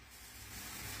now.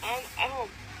 At home.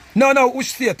 No,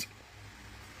 which state?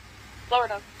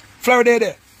 Florida. Florida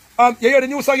there. You hear the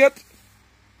new song yet?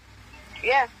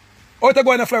 Yeah. How it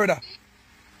going in Florida?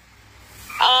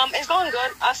 It's going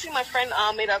good. I see my friend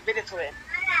made a video to it.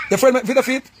 Your friend made video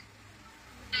feet?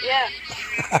 Yeah.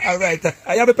 Alright.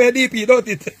 I have to pay DP, don't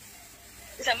it?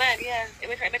 It's a man, yeah.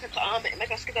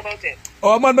 Make a skit about it.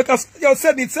 Oh man, yo,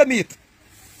 send me it.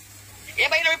 Yeah,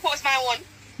 but you don't repost my one.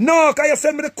 No, can you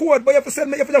send me the code, but you have to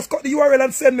send me, you have to just cut the URL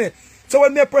and send me. So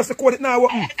when me press the code, it now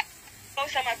what?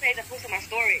 Post on my page and post on my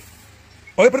story.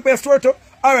 Oh, you put it on your story too?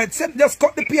 Alright, just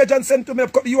cut the page and send to me,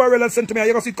 cut the URL and send to me, and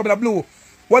you're going to see it coming in blue.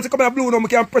 Once it comes in blue, now, I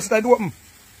can press it and do it.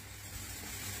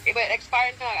 Yeah, but it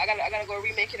expired now. I gotta go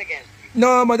remake it again.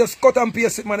 No, man, just cut and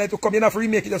paste it, man. I have to come. You don't have to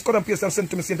remake it. Just cut and paste it and send it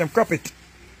to me same time. Crop it.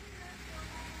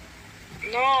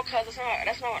 No, cause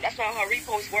that's not how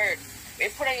repost work. When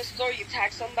you put on your story, you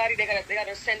tag somebody, they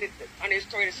gotta send it on their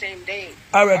story the same day.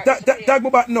 Alright, tag me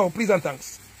back now, please and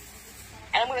thanks.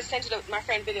 And I'm gonna send you my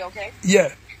friend video, okay?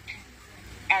 Yeah.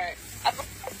 Alright.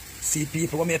 See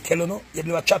people, what me tell you no? You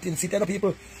be chatting, see tell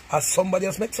people, has somebody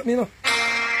else make something, you know?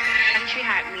 Country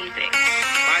hot music.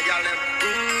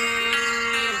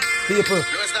 People,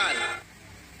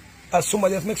 as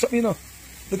somebody else make something, you know?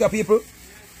 Look at people.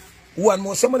 One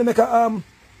more, somebody make a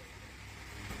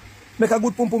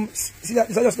good pum pum. See that?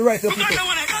 Is that just the right of people?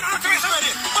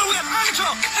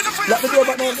 Lock the door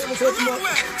back now. Let me say it now.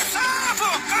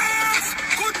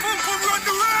 Good pum pum run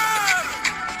the world.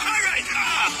 Alright,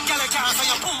 girl, I can't say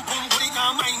your pum pum, but it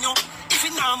not mind you. If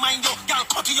it not mind you, girl,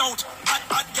 cut it out.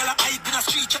 Hot girl, I hype in the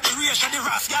street, check the race and the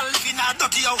ras. Girl, if it not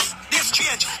dirty house, this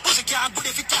strange. Pussy can't good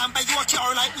if it can't buy you a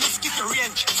car like lift, give you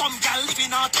range. Some girl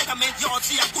living out tenement, you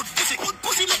see a good pussy. Good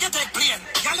pussy make you take plane.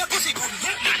 Girl, your pussy good.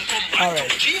 Alright.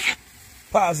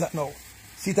 Pause that now.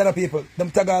 See to the people.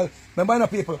 Them tag all. Remember the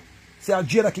people. See how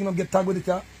Jada Kingdom get tagged with it,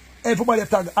 yeah? Everybody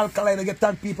tag. Alkaline get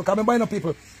tagged people. Because remember the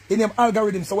people. In them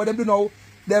algorithm. So what them do now,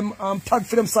 them tag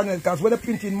for them song. Because when they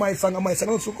print in my song and my song,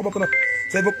 also come up.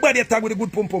 So everybody tag with a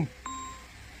good pum pum.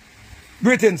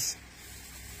 Greetings.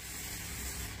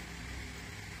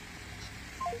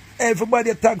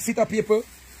 Everybody tag see the people.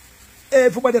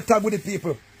 Everybody tag with the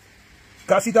people.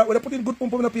 Because see that when they put in good pum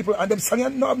pum in the people and them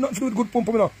song no have nothing to do with good pum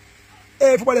pum, you know.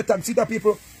 Everybody tag, see that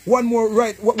people. One more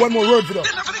word for them. You know,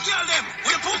 for the girl them,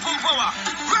 with the pum pum power.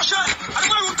 Russian, and the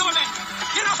one who don't it.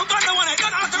 You know, for God, the one, you don't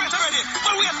have to rest already.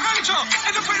 But we have control.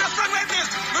 And the friend of song like this,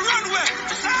 we run away.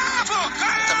 Good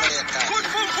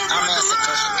pum pum run the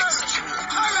world.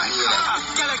 Alright,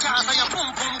 girl, I can't say your pum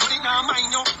pum, but it not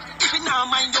mind you. If it not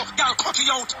mind you, girl, cut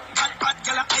it out. Bad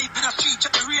girl a hype in a street, check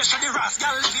the ratio, the ras.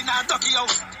 Girl live in a ducky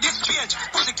house. This strange.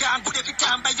 Pussy can't good if you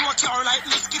can buy you a car like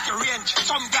this, get the range.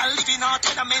 Some girl live in a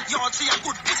tenement yard, see a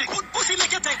good pussy. Good pussy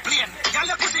make you take plane. Girl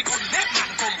your pussy good, make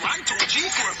man come 1, 2, 3,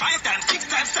 4, 5 times, 6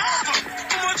 times, 7.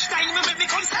 Too much time you make me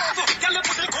come 7. Girl your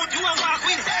pussy good, you a walk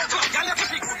with heaven. Girl your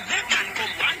pussy good, make man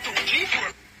come 1, 2, 3, 4.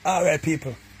 Alright,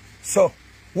 people. So,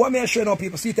 what may I show now,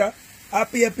 people? See that? I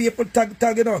pay people tag,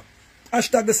 you know.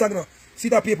 Hashtag the song now. See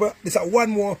that, people? This is one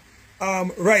more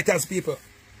writers, people.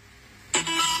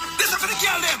 This is for the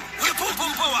girl them with the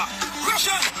pum power.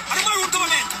 Russian and the Maroon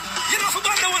government. You know, for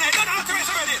done one, I don't authorize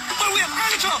already. But we have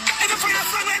furniture. If you find a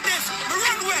song like this, we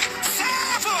run away.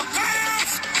 Savo,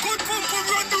 guys, good pum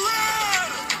run the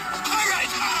world.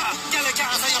 Alright, girl, you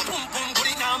can't say your pum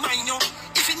good in now mind you.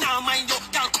 If you now mind you,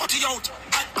 girl, cut you out.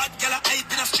 Bad girl, I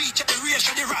hype in the street, check the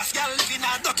ratio, the ras. Girl, live in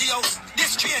a ducky house.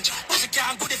 This strange. Pussy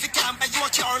can't good if you can, and you a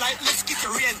car like let's get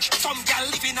the range. Some girl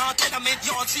live in a tenement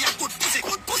yard, see a good pussy.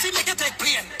 Good pussy make you take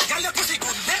plane. Girl, your pussy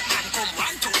good, make man come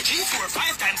 1, 2, 3, 4,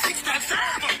 5 times, 6 times,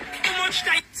 7. Too much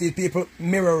time. See, people,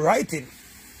 mirror writing.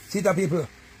 See that, people?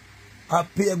 I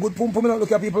pay a good pum now,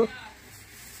 look at people.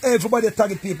 Everybody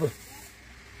target people.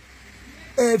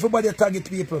 Everybody target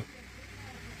people.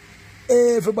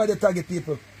 Everybody target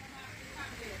people.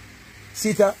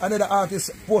 See that? Another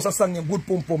artist post a song named Good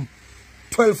Pum Pum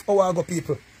 12 hours ago,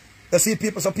 people. You see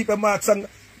people, some people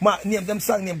name them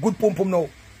song named Good Pum Pum now.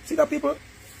 See that, people?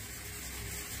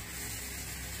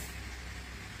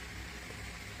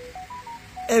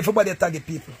 Everybody target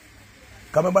people.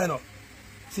 Come on by now.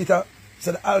 See that?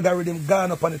 So the algorithm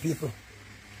gone up on the people.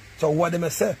 So what they may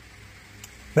say?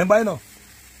 Remember, you know,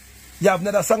 you have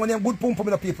another song named Good Pum Pum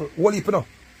in the people. Whole heap, you know.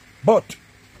 But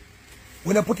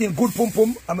when I put in Good Pum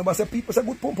Pum, I remember say people say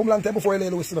Good Pum Pum long time before you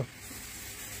listen. You know.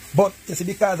 But you see,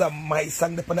 because of my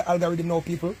song up on the algorithm now,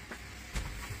 people,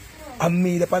 I'm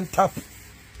made up on top.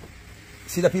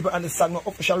 See the people and the song now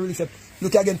official release it.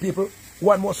 Look again, people.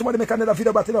 One more. Somebody make another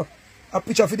video about it, you know. A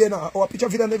picture video now. Or a picture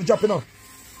video never drop, you know.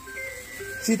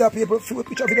 See that, people? Few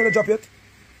picture video never drop yet.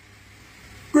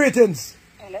 Greetings.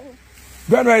 Hello.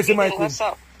 Grand Rising, my queen. What's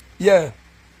up? Yeah.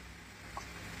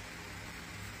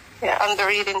 Yeah, on the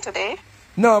reading today.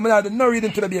 No, I'm not no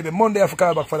reading to the baby. Monday I have to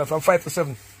call back for that from 5 to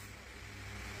 7.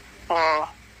 Oh,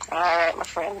 all right, my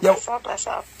friend. Yeah. Bless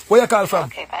up. Where you call from?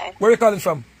 Okay, bye. Where you calling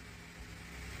from?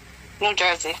 New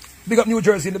Jersey. Big up New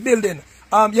Jersey in the building.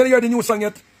 You didn't hear the new song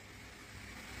yet?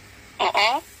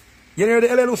 You didn't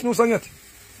hear the LL's new song yet?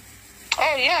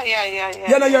 Oh, yeah.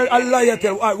 You know you're a liar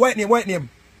tell. White name.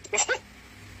 It's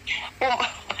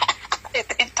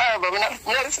terrible. We're not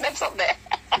listening up there.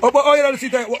 Oh, you don't see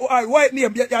that? White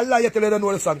name. You're a liar tell you don't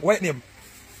know the song. White name.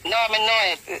 No, I mean,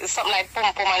 no, it's something like Pum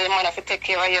Pum and the man if you take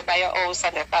care of you by your house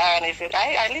and the car and if you,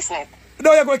 I listen it.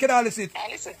 No, you're going to listen it.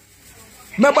 I listen.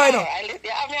 Remember, you know?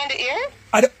 You have me on the ear?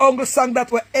 And the only song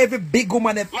that where every big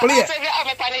woman they play. I said you have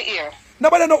me on the ear.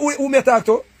 Nobody know who me talk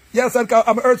to. Yes, I'm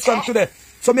a earth song today.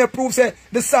 So me prove say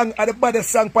the song are the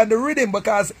baddest song on the rhythm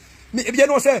because me, if you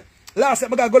know say last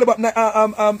time I got go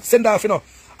about send off, you know.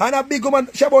 And a big woman,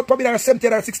 she about probably 70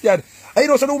 or 60 years. And you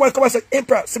know, so the woman come and say,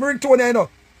 Emperor, some ringtone, you know.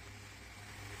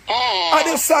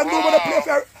 And the song the woman play for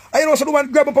her. And you know, so the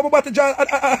woman grab up on my bottle jar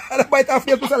and bite off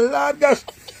me and say, Lord gosh.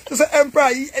 She say, Emperor,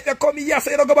 if you come here,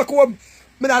 say you don't go back home.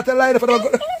 Me not tell lie if I don't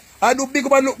go. And the big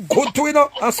woman look good too, you know,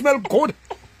 and smell good.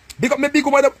 Big up me big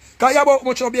woman, because you about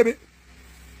much now, baby.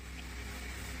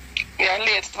 You're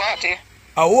late 40.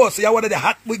 Oh, so you're one of the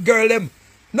hot big girl them.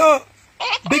 No.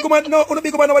 Big woman, no, the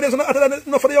big woman nowadays not hotter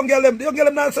than for the young girl them. The young girl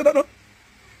them not say that, no.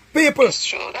 People. That's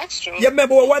true. You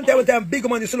remember one time big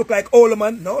woman used to look like old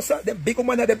man? No, sir. Them big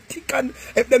woman are them thick and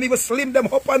if them even slim them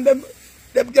up on them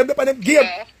up on them game.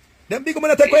 Yeah. Them big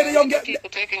woman take away the young girl. People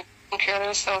taking care of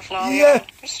themselves now. Yeah.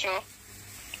 It's true.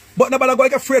 But nobody go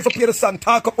get afraid for play the song.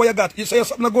 Talk up what you got. You say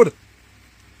something good.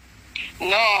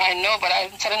 No, I know, but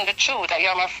I'm telling the truth.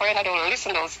 You're my friend. I don't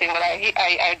listen to those things, but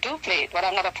I do play it. But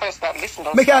I'm not a person that listens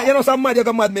to those things. You know, some mad, you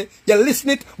can mad me. You listen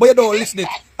it, but you don't listen it.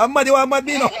 I'm mad, you are mad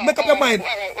me, you know. Make up your mind.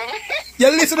 You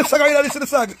listen to the song or you don't listen to the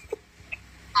song.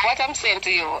 What I'm saying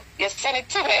to you, you send it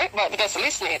to me, but just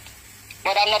listen it.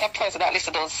 But I'm not a person that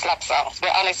listens to those slap songs. Be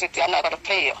honest with you, I'm not going to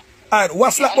play you. Alright,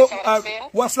 what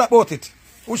slap about it?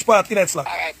 Which part in that slap?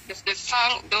 Alright,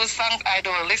 those songs I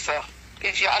don't listen.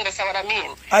 If you understand what I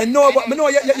mean. I know, but you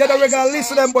don't regularly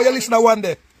listen to them, but you listen to one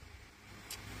day.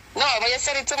 No, but you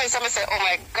said it to me, somebody said, oh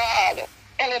my God.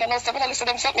 Elena knows something, I listen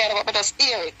to them something, but just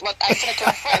hear it. But I sent it to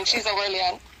a friend, she's a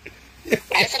William.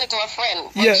 I sent it to a friend.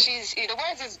 But yeah. The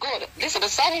words is good. Listen, the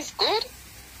song is good,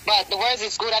 but the words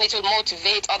is good and it will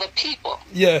motivate other people.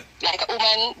 Yeah. Like a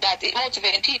woman that it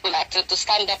motivates people like to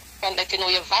stand up and let you know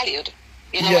you're valued.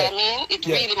 You know what I mean? It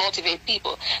really motivates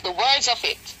people. The words of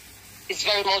it is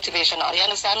very motivational. You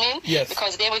understand me? Yes.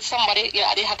 Because they're with somebody,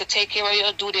 they have to take care of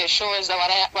you, do their chores,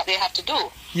 what they have to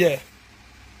do. Yeah.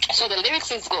 So the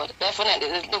lyrics is good,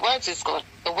 definitely. The words is good.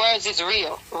 The words is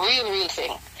real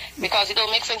thing. Because it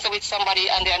don't make sense with somebody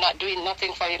and they're not doing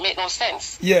nothing for you. It make no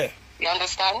sense. Yeah. You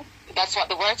understand? That's what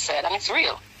the word said, and it's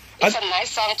real. It's a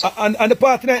nice song too. And the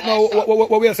part tonight now,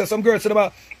 what we say, some girls said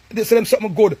about, they say them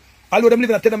something good. Although them live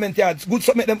in a tenement yards, good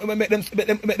something make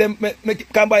them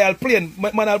can buy a plane.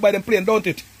 Man, I'll buy them plane, don't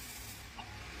it?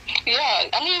 Yeah,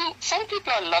 I mean, some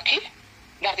people are lucky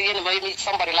that you meet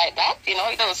somebody like that. You know,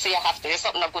 it doesn't say you have to. It's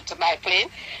something good to buy a plane.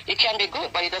 It can be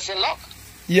good, but it doesn't luck.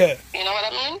 Yeah. You know what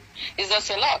I mean? It's just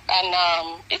a luck,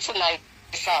 and it's a nice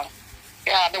song.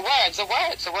 Yeah, the words.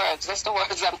 That's the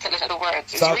words I'm telling you. The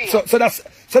words. It's real.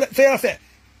 So you say,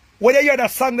 when you hear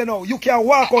that song, now you can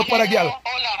walk out for a girl.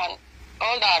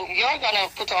 Hold on. You're gonna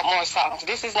put out more songs.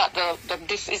 This is not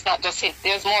this is not just it.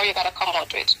 There's more you gotta come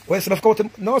out with. Well, so of course,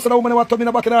 no, so the woman want to me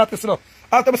back in the artist, you know.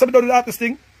 After I done the artist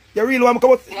thing, you really want to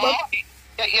come out?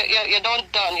 No, you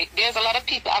don't done it. There's a lot of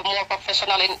people have more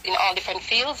professional in all different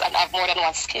fields and have more than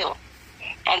one skill,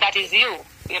 and that is you.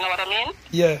 You know what I mean?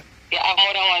 Yeah. You have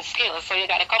more than one skill, so you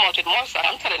gotta come out with more songs.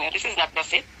 I'm telling you, this is not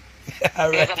just it. All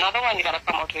right. There's another one you gotta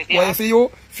come out with. Yeah. Well, you see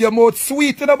you, if you're more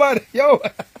sweet in the body, yo.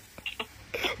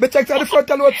 But check out the front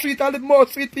and sweet, all the more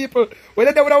sweet people. When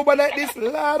they do with a woman like this,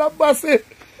 Lord of mercy.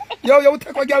 Yo, you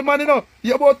take a girl man, you know.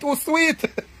 You're about too sweet.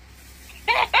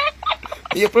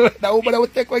 People, that woman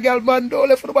would take a girl man, don't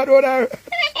left for the bad order.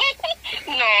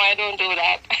 No, I don't do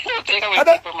that. I don't take away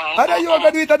people, man. And then you're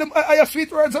going to do it, and are your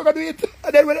sweet words are going to do it.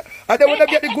 And then when they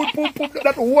get the good poop,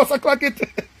 that was a clock it.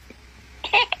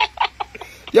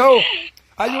 Yo.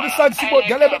 And you understand, see what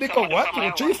girl ever become 1,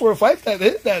 2, 3, 4, 5, that's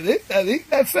it.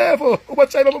 That's 7. How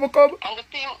much time ever come? And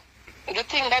the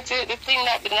thing that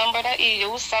the number that you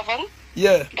use, 7.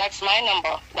 Yeah. That's my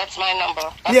number. That's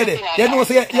yeah, you know,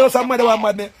 so you know some mother one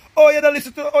mad me. Oh, you don't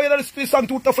listen to the song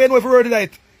too tough, you know if you heard it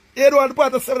right. You don't want to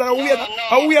part of 7 and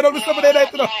weird on the 7 day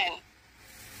night, you know.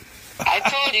 I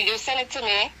told you send it to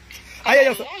me. I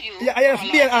just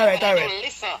be alright.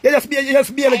 You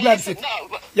just barely glance it.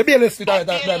 You barely listen to it,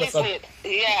 alright.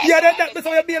 Yeah, that's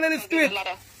how you barely listen to it.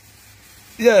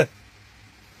 Yeah.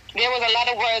 There was a lot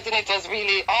of words and it was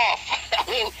really off. I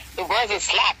mean, the words are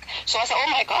slack. So I said, oh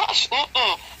my gosh.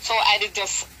 So I did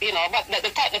just, you know, but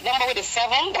the number with the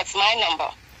 7, that's my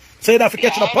number. So you'd have to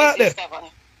catch the part there.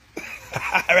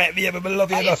 Alright, baby, I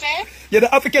love you. You'd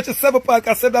have to catch the 7 part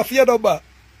because 7 for your number.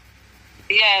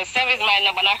 Yeah, 7 is my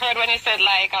number. And I heard when he said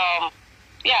like,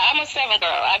 yeah, I'm a 7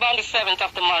 girl. I'm on the 7th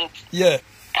of the month. Yeah.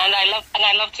 And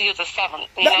I love to use a 7.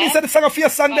 That means that the song of your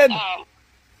song then.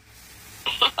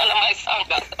 My song.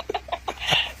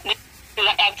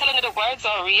 I'm telling you, the words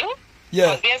are real.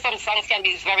 Yeah. Because there's some songs can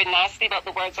be very nasty, but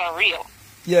the words are real.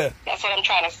 Yeah. That's what I'm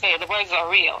trying to say. The words are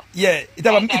real. Yeah. It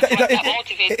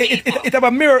have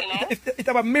a mirror. It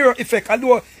have a mirror effect.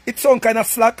 Although it sound kind of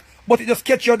slack, but it just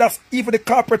catch you. That's even the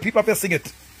corporate people have to sing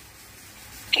it.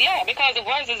 Yeah, because the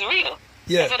words is real.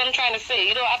 Yeah. That's what I'm trying to say.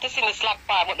 You don't have to sing the slack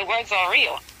part, but the words are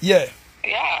real. Yeah.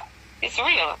 Yeah. It's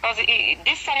real. Because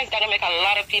this song is going to make a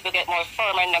lot of people get more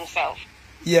firm in themselves.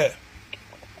 Yeah.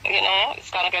 You know,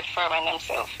 it's going to get firm in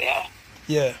themselves. Yeah.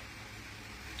 Yeah.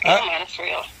 Yeah, man, it's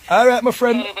real. All right, my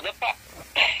friend.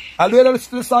 I'll do it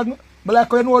to the song. But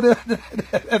like I know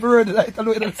every word right. I'll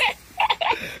do it.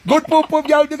 Good poop,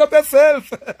 girl. Big up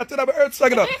yourself. I tell you about Earth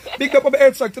song, you know. Big up on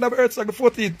Earth song. Tell you about Earth song, the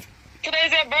 14th. Today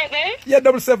is your birthday?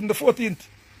 Yeah, 7, the 14th.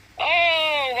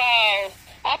 Oh, wow.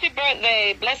 Happy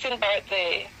birthday. Blessing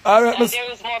birthday. All right, and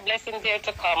there is more blessings there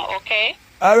to come, okay?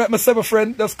 All right, my 7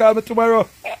 friend. Just call me tomorrow.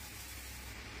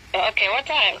 Okay, what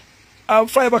time?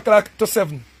 5 o'clock to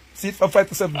 7. See, from 5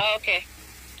 to 7. Oh, okay.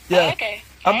 Yeah. Oh, okay.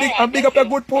 I'm big up a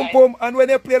good pom pom, and when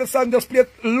they play the song, just play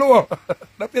it low.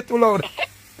 Not play it too loud.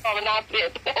 Oh, not play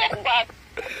it.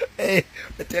 Hey,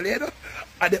 I tell you,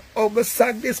 and the other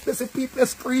song, this specific people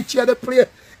screech here, they play.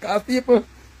 Because people,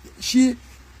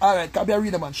 alright, can be a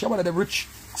reader, man. She one of the rich,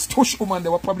 stush woman, they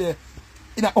were probably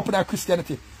in up in our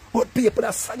Christianity. But people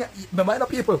that sang it, remember the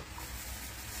people?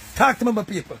 Talk to me, my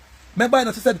people.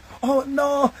 Remember, she said, oh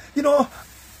no, you know,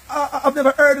 I've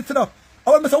never heard it, you know. I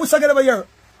want to say, we sang it over here.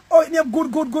 Oh, it name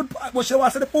good. But she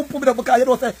was saying, pum because you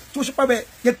know, say, she should probably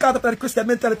get caught up in the Christian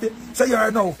mentality. So you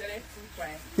are now.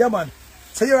 Yeah, man.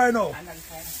 So you are now.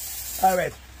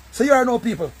 Alright. So you are now,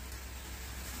 people.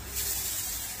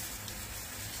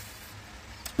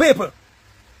 People,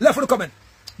 left for the comment.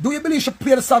 Do you believe she should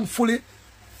play the song fully,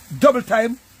 double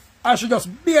time, or should just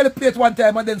barely play it one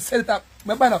time and then set it up?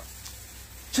 Remember now?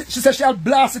 She said she'll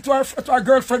blast it to her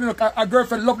girlfriend. You know, her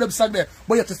girlfriend love them song there.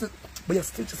 But you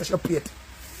still she said she'll play it.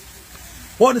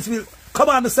 What if you come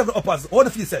on the 7 uppers? What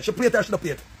if you say she play it or she'll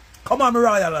play it? Come on, my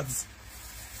royal lads.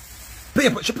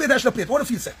 Paper, she play it or she'll play it. What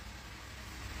if you say?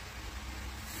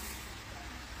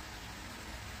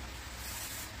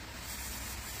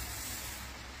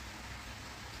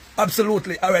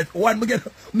 Absolutely. Alright,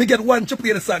 me get one to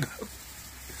play the song.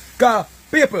 Cause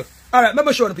people, alright, let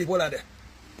me show the people out there.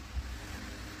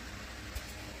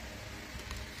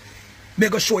 Me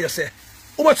go show you say.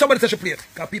 How much somebody say she play it?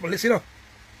 Cause people listen up.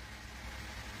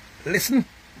 Listen.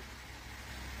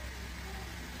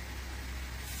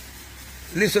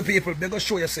 Listen people, me go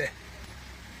show you say.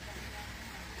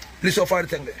 Listen how far the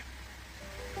thing there.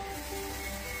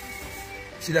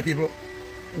 See that people?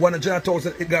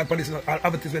 100,000 it got police and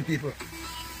advertisement people.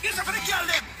 Yes, for the girl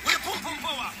them with the pum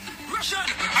power. Russian,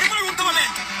 I'm going to room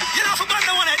government. You know, for band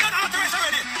the one, not authorized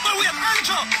already. But we have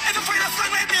Andrew. Every find a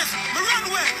song like this, we run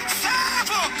away.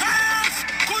 Savo, guys,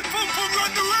 good pum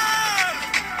run the world.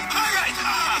 Alright,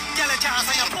 girl, I can't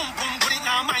say your pum put it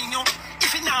now, mind you.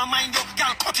 If it now mind you,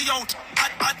 girl, cut it out.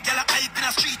 Bad girl, I hype in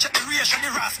a street, check the ration,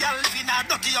 the ras, girl, live in a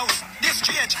dirty house. This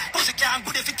strange, pussy can't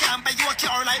good if it can't buy you a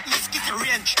car like Miss Kitty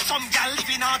range. Some girl live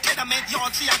in a tenement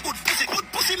yard, see a good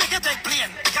pussy make it take plane.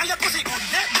 Girl, your pussy good,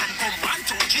 let man come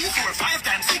 1, 2, 3, 4, 5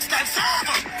 times, 6 times,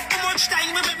 7. How much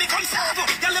time will make me come 7?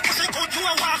 Girl, your pussy good, you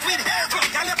a walk with heaven.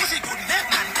 Girl, your pussy good, let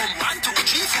man come 1, 2,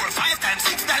 3, 4, 5 times,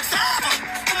 6 times, 7.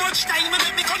 How much time will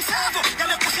make me come 7? Girl,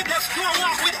 your pussy blessed, you a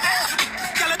walk with heaven.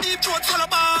 Girl, a deep throat full of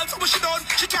balls, what she done?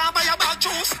 She can't buy a bag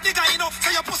juice. The guy know,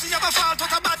 say your pussy have a fault, what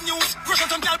a bad news. Russian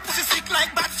some girl pussy sick like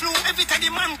bad flu. Every time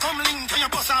the man come link, when you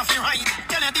bust off your right.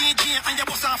 Tell your DJ and you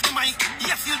bust off the mic.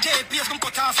 Yes, you JPS come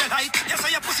cut off your light. Yes,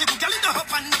 say your pussy good, girl in the hop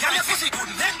and girl your pussy good.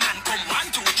 Let man come 1,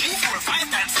 2, 3, 4,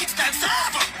 5 times, 6 times,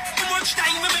 7. Too much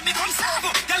time will make me come 7.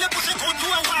 Girl your pussy good,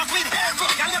 you a walk with heaven.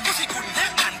 Girl your pussy good.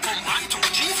 Let man come 1, 2,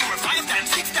 3, 4, 5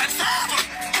 times, 6 times, 7.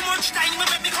 Too much time will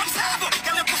make me come 7.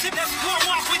 Girl your pussy blessed, you a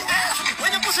walk with heaven. When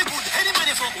your pussy good, any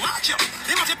money fuck watch you.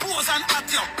 They must pose and at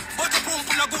you. But the pump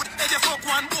no good. If you fuck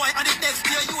one boy and the next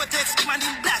day you a text him and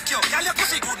him black you. Girl your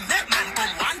pussy good. Let man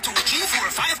come 1, 2, 3, 4,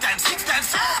 5 times, 6 times,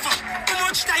 7. Too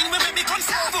much time will make me come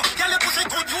 7. Girl your pussy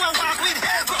good, you a walk with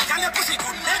heaven. Girl your pussy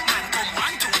good. Let man come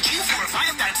 1, 2, 3, 4,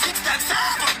 5 times, 6 times,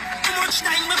 7. Too much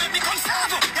time will make me come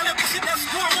 7. Girl your pussy blessed,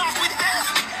 you a walk with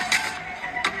heaven.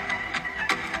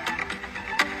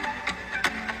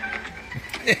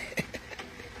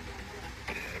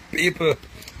 People,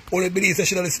 only believe that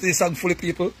she don't listen to this song full of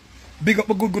people. Big up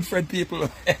my good friend people.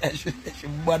 she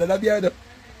mad at behind her.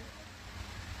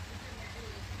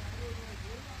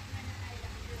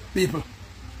 People.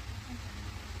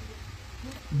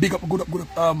 Big up my good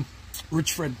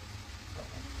rich friend.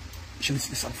 She listen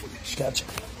to this song fully. She can't check.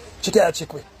 She can't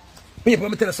check me. People,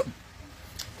 let me tell you something.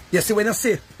 You see when I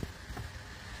say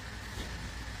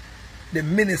the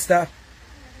minister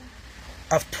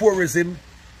of tourism,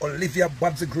 Olivia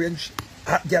Babsy Grange,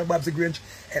 hot girl Babsy Grange,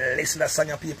 and listen to that song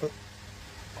of people.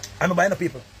 I'm buying the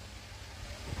people.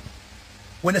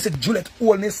 When I said Juliet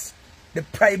Holness, the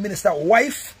Prime Minister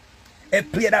wife,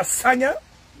 and play that song. Remember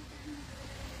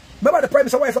the Prime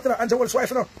Minister wife, Angela Holness' wife,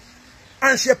 you know?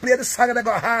 And she played the song and I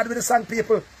got hard with the song,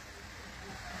 people.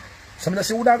 So I'm going to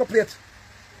see who that go play it.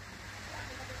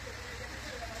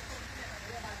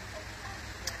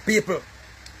 People,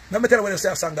 let me tell you when you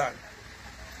say a song down.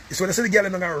 It's when you see the girl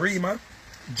in Rima,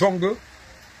 Jungle,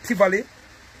 Tivoli,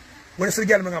 when you see the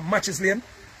girl in Matches Lane,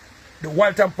 the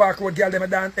Walton Park Road girl them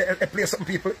down, play something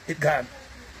people, it gone.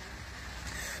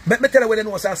 Let me tell you when you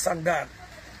know it's a song gone.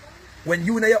 When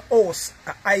you in your house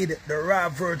hide the raw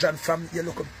virgin from your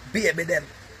local baby them,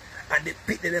 and they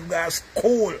pick them go to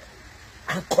school,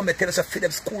 and come and tell us a feed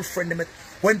them school friend them.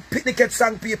 When picnic get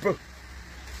song people,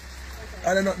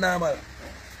 and they're not normal.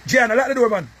 Gianna, lock the door,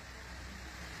 man.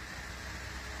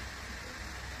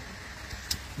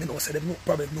 I know say they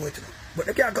probably know it, you know. But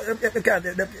they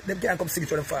can't come sing it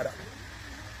to them father.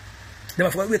 They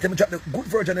have to wait them drop the good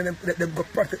virgin and them go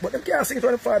practice. But they can't sing it to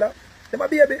them father. They a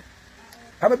baby.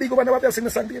 I'm a big one that sing the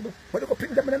song, people. But they go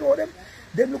pick them and they know them.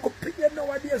 Them look up pick them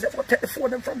nowadays. They have to take the phone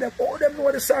them from them. All them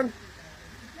know the song.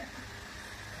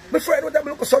 My friend with them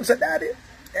look at son said, Daddy,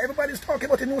 everybody's talking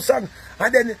about a new song.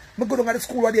 And then I go down at the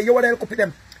school one day, you want to look at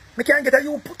them. I can't get a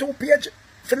YouTube page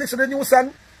to listen to the new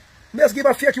song. I just give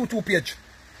a fake YouTube page.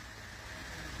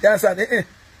 You understand?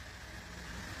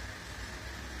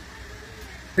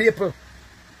 People.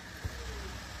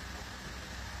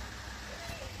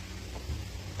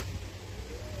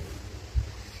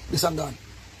 This I'm done.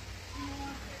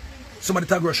 Somebody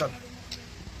tag Russian.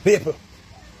 People.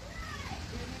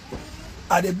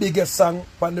 are the biggest song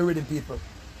from the rhythm people.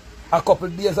 A couple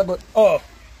of days ago, oh,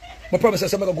 my promise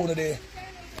is I'm going to go to the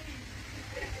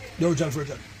original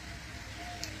version.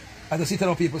 I just see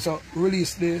telling people, so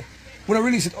release the, when I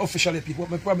release it officially, people,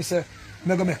 my promise is I'm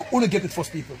going to make only get it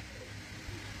first, people.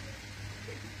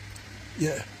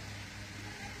 Yeah.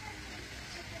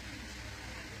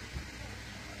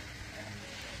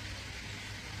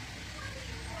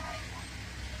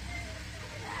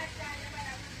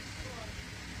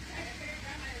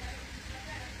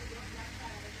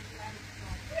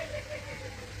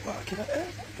 Wow, can I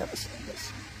see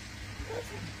this?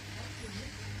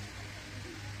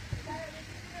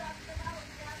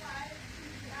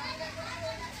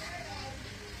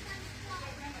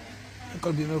 It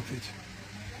could be no pitch.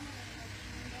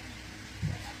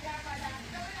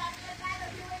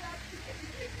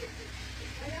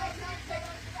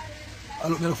 I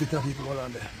look at the people all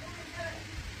on there.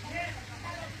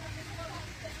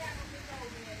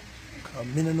 I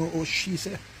don't know what she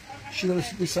said. She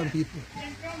doesn't listen to people.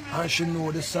 And she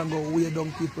know this song go way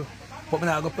down people. But I'm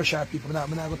not going to pressure people.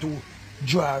 I'm not going to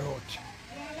draw her out.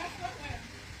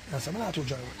 Yes, I'm not to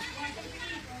draw her out.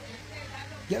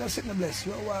 Yeah, that's it, bless.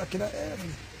 You're walking at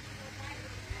heaven.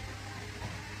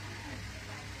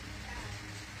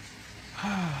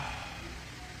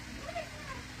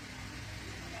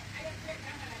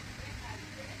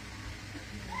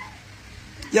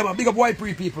 Yeah, man, big up white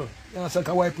pre people. You know, it's like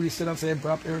a white pre still and say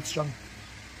Emperor Earth Strong.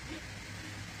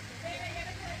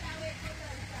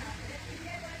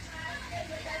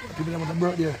 People have a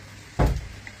birthday.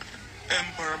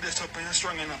 Emperor, bless up and you're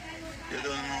strong enough. You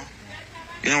don't know.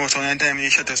 You know what's on that time you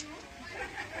shut us.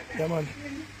 Yeah, man.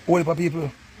 All the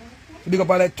people. Big up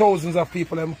like thousands of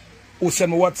people who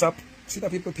send me WhatsApp. See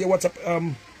that people pay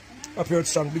WhatsApp up Earth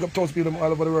Strong. Big up thousands of people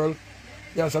all over the world.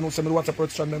 You understand? Who send me WhatsApp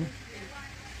Earth Strong them.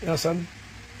 You understand?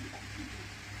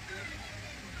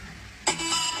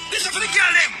 Listen for the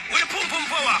girl them with the pum pum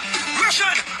power.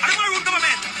 Russian and the maroon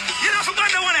government. You know from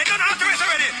Uganda one, I don't have the rest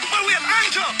already. But we have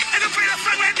Angel and the play a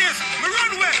song like this. We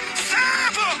run with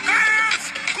Savo, girls.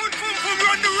 Good pum pum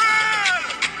run the world.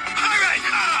 Alright,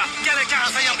 girl I can't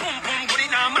say your pum pum good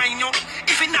it now mind you.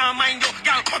 If it now mind you,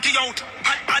 girl cut it out.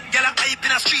 Hot girl a hype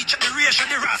in a street, check the ration,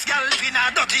 the ras, girl live in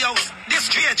a dirty house. This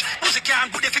strange, pussy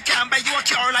can't good if you can't buy you a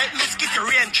car like Miss Kitty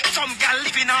range. Some girl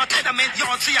live in a tenement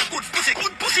yard, see a good pussy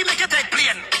make you take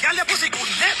plane. Girl your pussy good,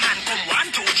 let man come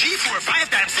 1, 2, 3, 4, 5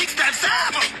 times, 6 times,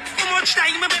 7. How much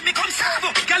time you make me come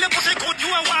 7? Girl your pussy good, you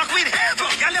a walk with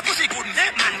heaven. Girl your pussy good,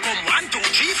 let man come 1, 2,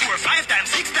 3, 4, 5 times,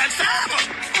 6 times, 7.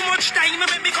 How much time you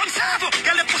make me come 7?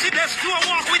 Girl your pussy blessed, you a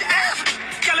walk with heaven.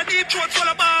 Girl a deep throat full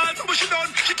of balls, what she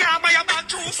done? She can't buy a bag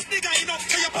juice, nigga enough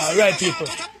for your pussy. Alright people.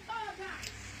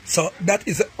 So that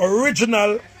is the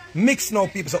original mix now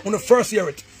people. So when you first hear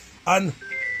it. And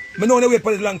I know they wait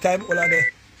for a long time. Well,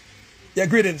 there. Yeah,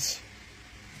 greetings.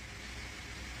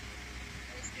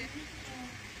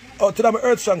 Oh, today I'm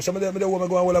Earth Strong, so I don't want to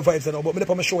go on all the vibes now, but I'm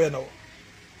going to show you now.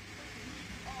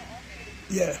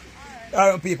 Yeah.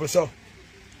 Alright people, so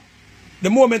the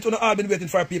moment when I've been waiting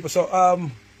for people, so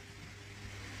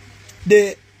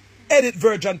the edit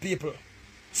version people.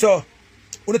 So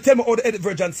when you tell me how the edit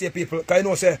version say people, because you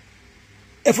know say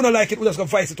if you don't like it, we just go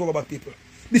vice it over back people.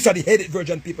 These are the edit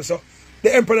version people, so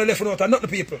the Emperor left out and not the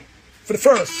people. For the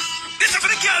first. This is for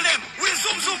the girl them with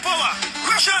zoom power.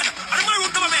 Russian and the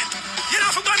maroon government. You know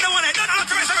from Uganda one, I don't have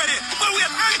the rest already. But we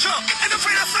have Angel and the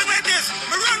friend of song like this.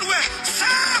 We run with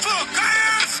Savo,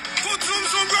 girls. Good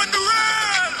zoom run the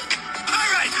world.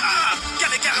 Alright, girl,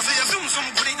 you can't say your zoom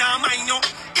good in our mind, yo.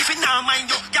 If it now mind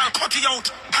you, girl cut it out.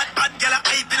 Hot girl a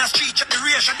hype in a street, check the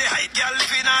ration, the hype girl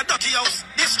live in a dirty house.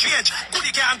 This strange, good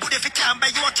you can, good if you can buy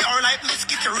you a car like Miss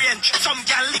Kitty range. Some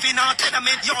girl live in a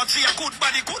tenement yard, see a good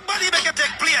body make you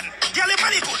take plane. Girl your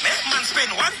body good, make man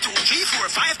spend 1, 2, 3, 4,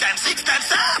 5 times, 6 times,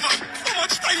 7. How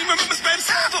much time you remember spend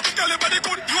 7? Girl your body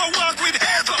good, you a walk with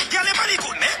heaven. Girl your body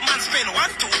good, make man spend 1,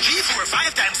 2, 3, 4,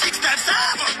 5 times, 6 times,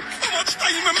 7. How much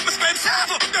time you remember spend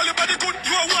 7? Girl your body good,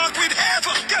 you a walk with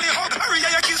heaven. Girl you hug Harry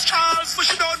and you kiss Charles, but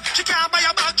she done, she can't buy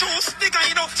a bag juice. Nigga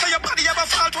you know, so your body have a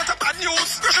fault, what a bad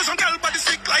news. Rushes some girl body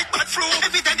sick like bad flu.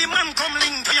 Every time the man come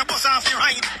link, to your bust off your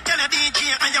right. Tell a DJ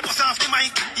and you bust off the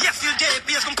mic. Yes, you'll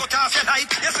JPS come cut off your light.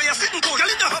 Yes, so you're sitting good,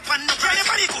 girl in the hop and the prayer. Your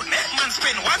body good, make man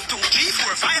spend 1, 2, 3,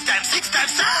 4, 5 times, 6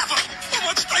 times, 7. How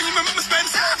much time you remember me spend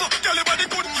 7? Girl your body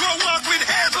good, you a walk with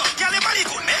heaven. Girl your body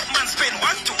good, make man spend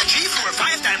 1, 2, 3, 4,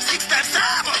 5 times, 6 times,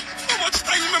 7. How much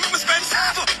time you remember me spend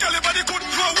 7? Girl your body good,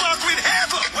 you a walk with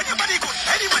heaven. When your body good,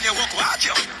 anyone you walk watch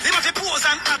you. They must pose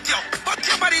and act you. But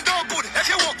your body don't good. If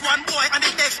you walk one boy and the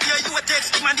next year you a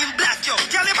text him and him black you.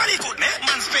 Girl your body good, make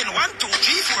man spend 1, 2,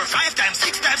 3, 4, 5 times,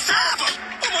 6 times, 7.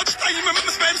 How much time you remember me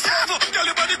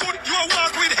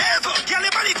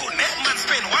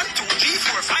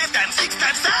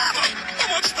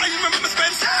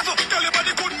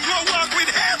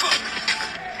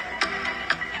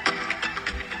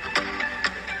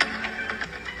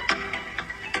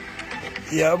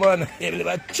Yeah, man. A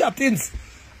little chattings.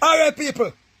 Alright,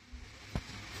 people.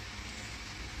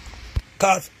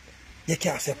 Because you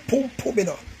can't say pum pum, you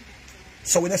know.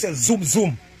 So when I say zoom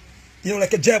zoom, you know,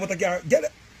 like a jab with a girl, get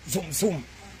it? Zoom zoom.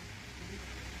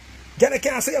 Girl, I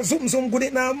can't say zoom zoom good,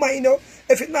 it not mind out.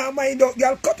 If it not mind out,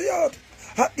 girl, cut it out.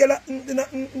 Hot girl,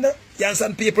 you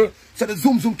understand, people? So the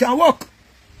zoom zoom can work.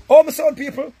 All my sound,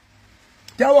 people.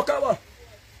 Can work over.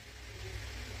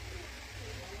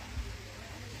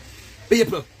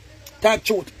 People, talk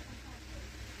truth.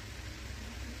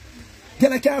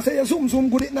 Girl, I can't say zoom zoom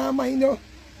good, it not mind out.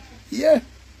 Yeah.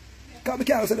 Because we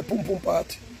can't say the pum pum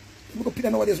part. We go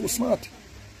people nowadays who smart.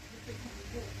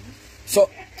 So,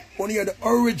 when you hear the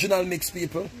original mix,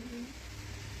 people,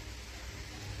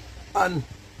 and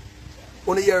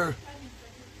when you hear,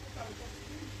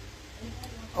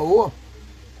 oh,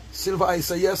 Silver Eye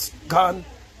say yes, gone.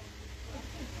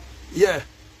 Yeah.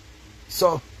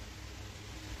 So,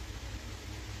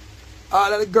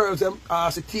 all of the girls, them,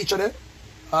 as a teacher, there.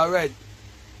 Alright.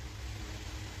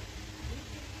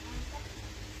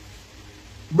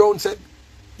 Brown said,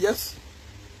 yes.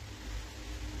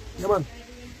 Yeah, man.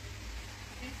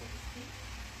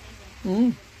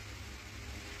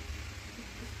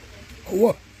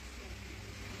 What?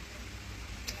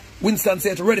 Winston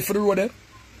said, ready for the road, eh?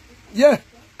 Yeah.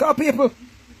 Cause people,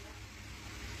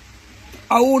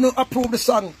 I want to approve the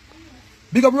song.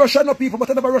 Big up Russian no people, but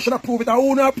I never Russian approve it. I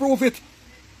want to approve it.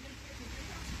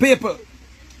 People.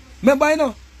 Remember, you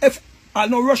know, if I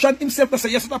know Russian himself say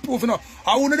yes, it approve, you know.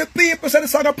 I want the people say the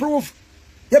song approve.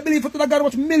 You believe it to the God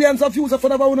what millions of views for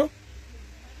the you know?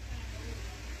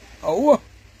 Oh.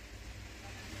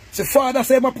 So Father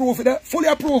say I approve it. Fully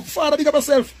approve. Father, big up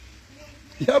yourself.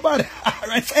 Yeah, man.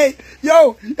 Alright, hey,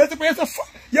 yo, that's the praise of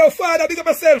yo, Father, big up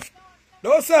yourself.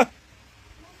 No, sir.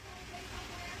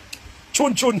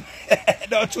 Chun chun.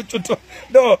 No, chun chun chun.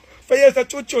 No, for years,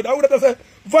 chun chun. I would have said,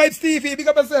 Vibes TV, big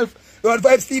up yourself. No,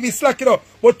 Vibes TV slack, you know,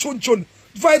 but chun chun.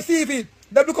 Vibes TV,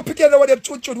 them look up picking over them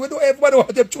chun chun. We know everybody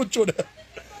want them chun chun.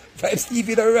 Vibes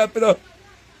TV, the rap, you know.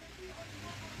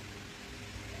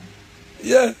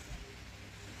 Yeah.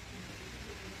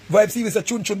 Vibes TV is a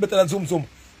chun chun better than zoom zoom.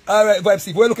 Alright, Vibes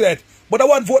TV, we're looking at it. But I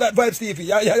want vote at Vibes TV.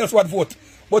 Yeah, just one vote.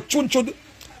 But chun chun,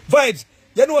 Vibes,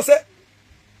 you know what I say?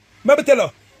 Let me tell you.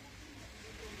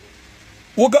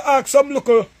 We're going to ask some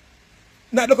local,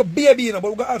 not look a baby, you know,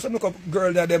 but we're going to ask some local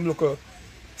girl that them look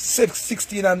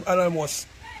 16 and almost.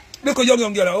 Look a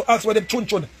young girl, ask for them chun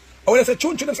chun. And when I say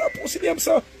chun chun, they say, pussy them,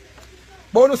 sir.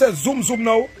 But when I say zoom zoom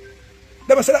now,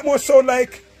 they say that more sound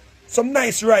like some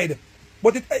nice ride.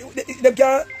 But they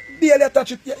can barely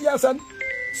attach it, yeah, son.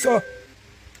 So,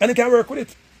 and you can work with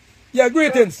it. Yeah,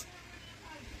 greetings.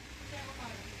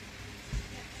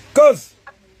 Cuz.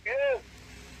 Yeah.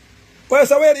 Where's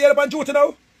the way the yellow and duty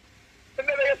now?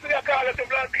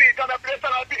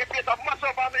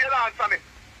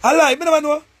 I lie, I never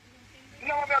know.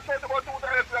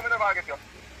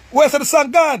 Where's the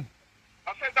sun gone?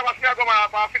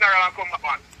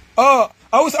 Oh,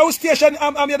 I was stationed,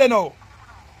 I'm here now.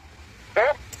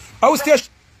 I was stationed.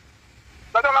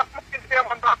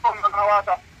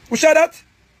 Who said that?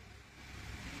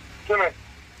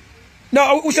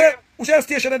 No, who said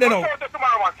station there now?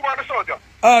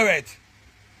 Alright.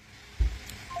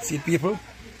 See it, people?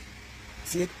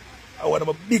 See it? I want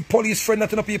a big police friend,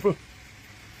 not enough people.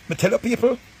 I tell you,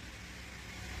 people,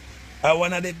 I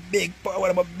want a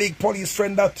big police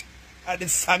friend that at the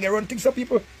song around things of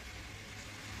people.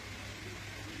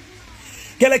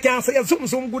 Girl, I can't say zoom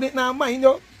zoom good, it not mind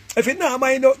you. If it not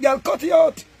mind you, girl, cut it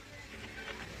out.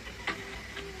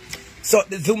 So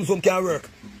the zoom zoom can work.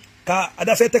 Cause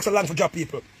that's why it takes so long for job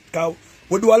people. Cause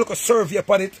we do a look a survey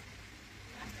upon it.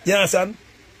 You understand?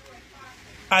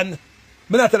 And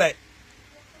me not tell you,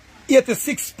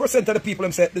 86% of the people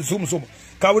them say the zoom zoom.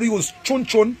 Cause we use chun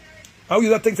chun and we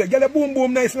use that thing say, get a boom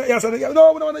boom nice. You understand?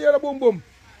 No, we don't want to hear a boom boom.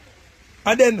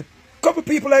 And then couple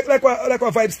people like what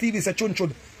Vibes TV say chun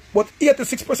chun. But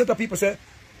 86% of people say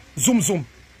zoom zoom.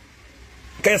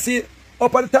 Can you see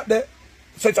up at the top there?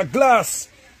 So it's a glass.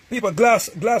 People, glass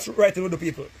writing with the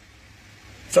people.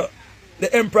 So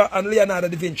the Emperor and Leonardo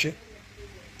da Vinci.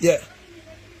 Yeah.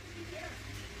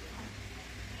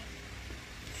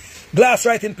 Glass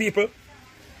writing people.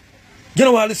 You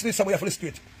know what? Listen to this, somebody have to listen to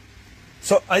it.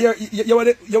 So I hear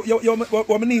what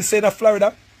my niece saying in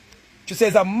Florida. She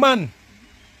says a man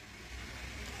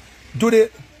do the.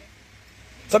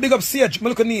 So big up Sage, my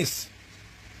little niece.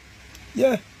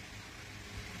 Yeah.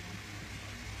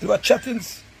 You got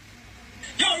chattings.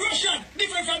 Yo, Russian,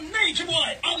 different from nature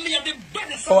boy. I'm me the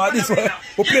best. Oh, this one.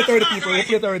 We'll play it already, people. We'll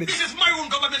play it already. This is my own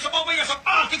government. So over here, some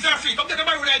art things are free. Come get the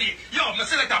barrel ready. Yo, I'm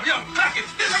select them. Yo, crack it.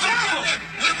 This is a powerful.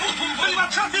 When you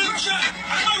have traffic, I'm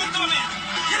not coming.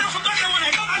 You know, from that one,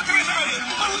 I got answer it already.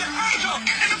 But we get hard up.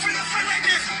 And the free friend like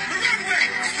this. The wrong way.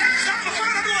 Stop the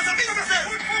front of the doors. I think of myself.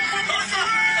 All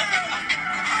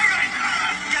right.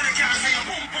 Girl, I can't say a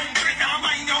boom, boom. Bring down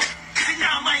mine, yo. Bring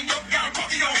down mine, yo. Girl,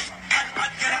 cut it out.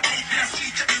 Bad girl, I eat the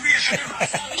street. The ration.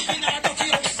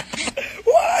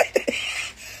 Why?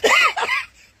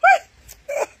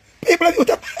 People are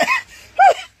beautiful.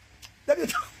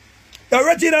 Yo,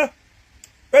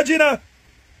 Regina.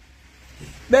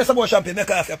 Make some more champagne, make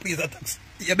half, please. Thanks.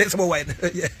 Yeah, make some more wine.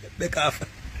 Yeah, make half.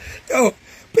 Yo,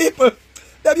 people,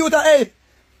 they're beautiful. Hey,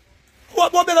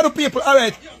 what more bigger do people? All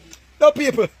right, no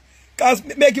people, cause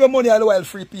make you money all the while,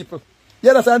 free people. You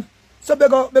understand? So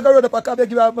make a road up a car,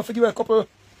 give you a couple $1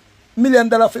 million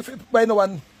by no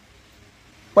one.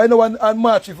 By no one and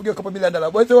March, if you give a couple $1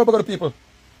 million. But it's about the people.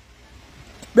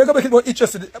 Make it more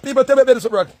interesting. People tell me about this,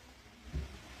 bro.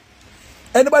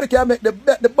 Anybody can make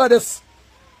the baddest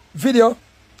video.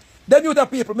 Then you have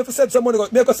people. Make us send somebody.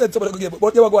 Make us send somebody to give.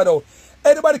 But you are going out.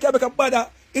 Anybody can make a badder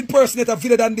impersonator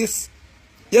video than this.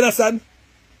 You understand?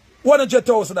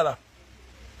 $100,000.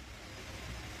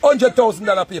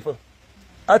 $100,000 people.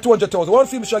 Or 200,000. One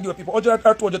film should give people $100,000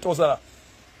 or $200,000.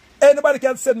 Anybody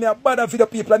can send me a badder video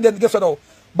people and then guess what now?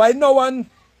 By no one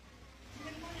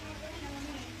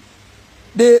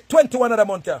the 21 of the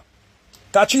month here.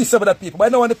 Because 37 that people. By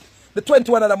no one the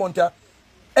 21 of the month here.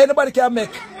 Anybody can make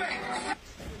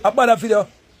a badder video.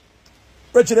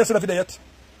 Reggie, you see the video yet?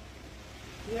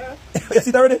 Yeah. You see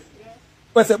it already? Yeah.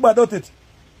 I said, bad, don't it?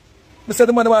 I said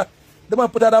the man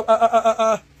put out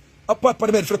a pot for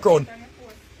the bed for the crown.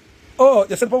 Oh,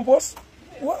 you sent from post?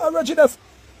 What Regina?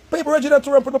 People Regina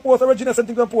to run for the post, Regina sent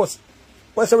things on post.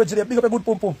 Why say Regina? Big up a good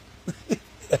pum pum.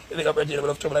 Big up Regina, we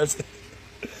have trouble, I say.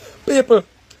 People,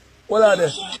 what are they?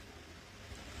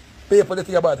 People, they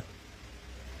think are bad.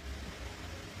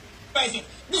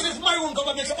 This is my own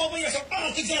government, so over here, so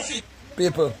all things are free.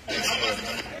 People,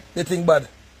 they think bad.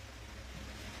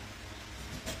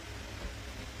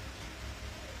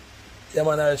 Yeah,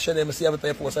 man, I'll show them, see everything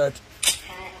I post, alright?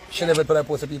 Show them everything I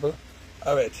post to people.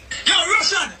 Alright. Yo,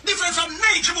 Russian, different from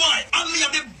nature, boy. And me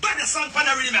have the baddest song for the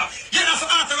rhythm now. You have to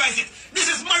authorize it. This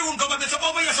is my own government, so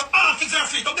over here, so all things are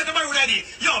free. Come get the my own ready.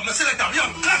 Yo, I'm select them. Yo,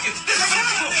 crack it. This is a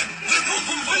powerful.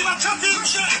 When you have traffic,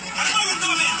 I'm my own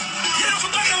government. You have to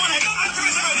buy the one I got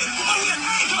authorize already. But we get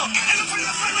hard up. And the free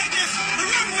friend like this. The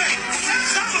wrong way.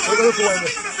 Stop the front of the doors. I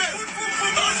think of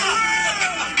myself.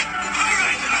 All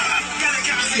right. Girl, I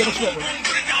can't say a boom, boom.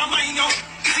 Bring down mine, yo.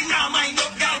 Bring down mine, yo.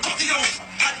 Girl, cut it out.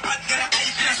 Bad girl, I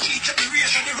eat the street. The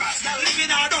ration. The rats. Girl, live in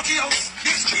our dirty house.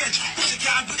 This strange. Pussy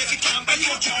can't do if it can't. But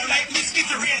you can't like me. Skip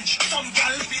the range. Some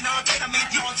girl live in our tenement.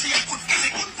 You don't see a good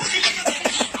pussy. Good pussy.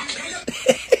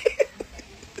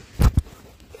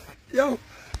 Yo,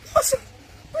 listen,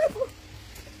 people.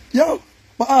 Yo,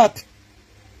 my art.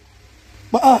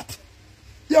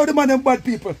 Yo, the man them bad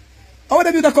people. How would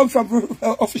them come from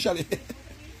officially?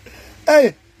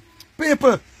 Hey,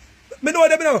 people, me know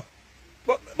them now.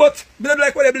 But me don't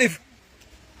like what they believe.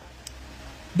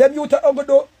 Them youth are going to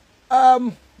do,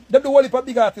 them do only for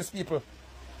big artists, people.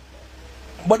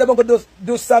 But them going to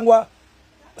do song were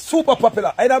super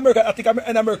popular. In America, I think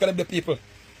in America, them the people.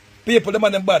 People, the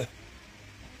man them bad.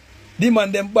 The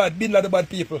man them bad, being like the bad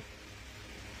people.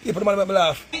 People, the man make me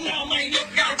laugh.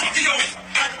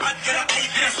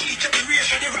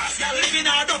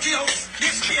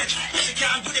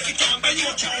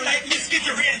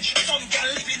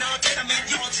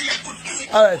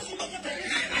 Alright.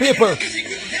 People,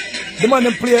 the man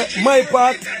them play my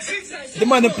part, the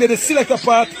man them play the selector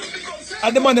part,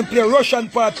 and the man them play Russian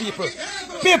part, people.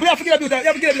 People, you have to give that, you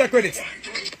have to give that credit.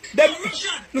 Then,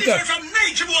 look at from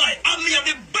nature, boy. And me have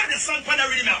the baddest song for the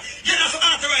rhythm now. You have to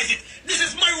authorize it. This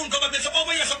is my own government, so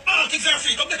over here, so all things are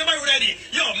free. Come get the maroon ID.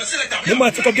 Yo, I'm select them. The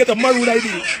man to come get a maroon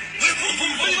ID.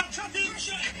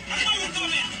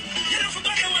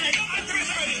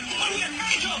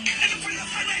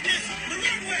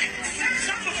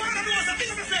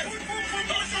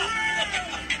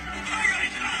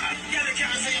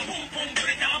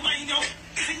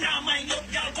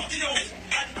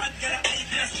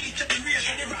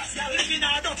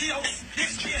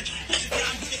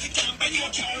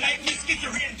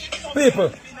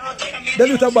 People, they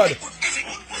look bad.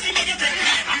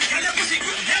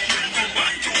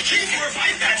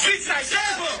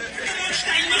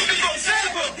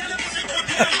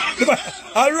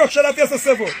 I'll Russian up yes,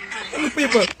 several.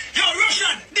 People. Yo,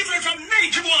 Russian, different from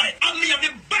nature, boy. And me have the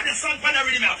baddest song for the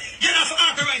rhythm now. You have to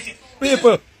authorize it.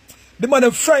 People, the man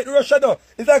them fright Russia though.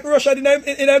 It's like Russia in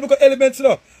look at elements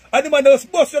though. And the man was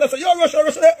bust and I said, yo,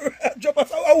 Russia, drop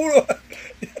us out.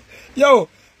 Yo,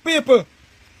 people,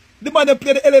 the man them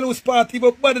play the LLU's party,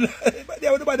 but bad.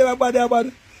 The man them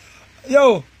bad.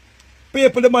 Yo,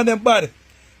 people, the man them bad.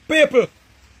 People,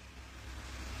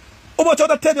 how much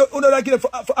out of 10 you don't give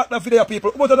them for acting for their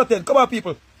people? How much out of 10? Come on,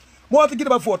 people. I want to give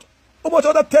them a vote. How much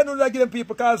out of 10 you don't give them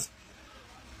people? Because,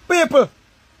 people,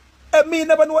 me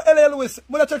never know LA Lewis.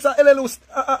 When I check out LA Lewis,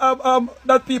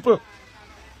 that people.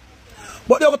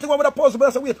 But the other thing with the puzzle, but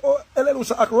I said, wait, oh, LA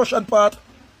Lewis act Russian part.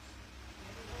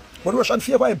 But Russian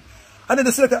favor him. And then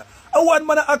the selector, one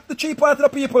man act the cheap part of the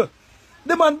people.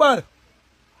 The man bad.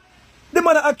 The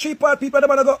man act cheap part people, the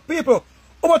man go, people,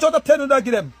 how much out of 10 you don't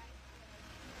give them?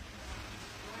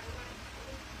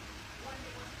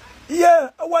 Yeah,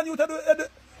 I want you to do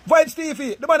Vibes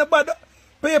TV. The man bad.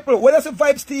 People, when I say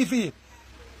Vibes TV,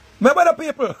 remember the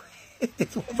people?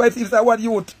 Vibes TV is one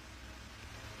youth.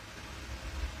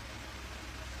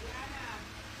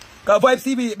 Because Vibes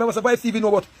TV, remember the Vibes TV know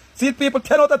about. See people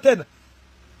 10 out of 10.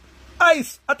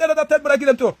 Ice, a 10 out of 10, but I give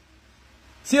them to.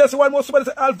 Seriously, one more somebody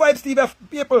say, all Vibes TV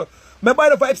people. Remember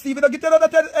the Vibes TV, don't get 10 out of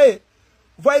 10. Hey,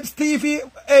 Vibes TV,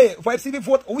 hey, Vibes TV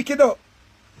vote wicked up.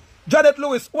 Janet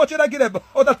Lewis, what should I give them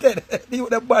out of 10? They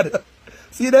them bad.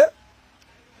 See there?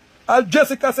 And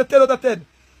Jessica said 10 out of 10.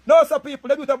 No, some people,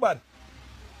 them youth are bad.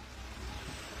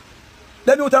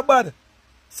 Them youth are bad.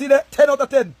 See there? 10 out of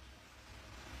 10.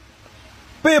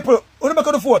 People, who don't make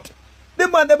the vote? The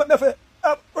man, they make me say,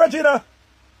 Regina,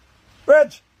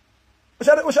 Reg, we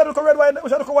shall look at red wine, we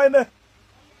shall look at wine there.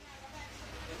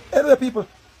 Anyway, people.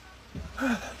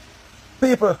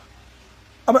 People.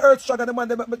 I'm an earth shock and the man,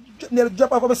 they nearly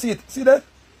drop off of my seat. See that?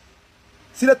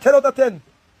 See that 10 out of 10.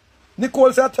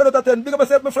 Nicole said 10 out of 10. Big up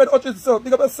myself, my friend Otis. So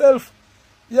big up myself.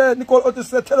 Yeah, Nicole Otis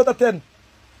said 10 out of 10.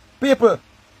 People,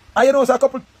 I know it's a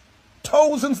couple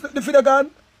thousands the video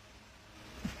gone.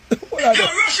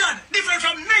 You're Russian, different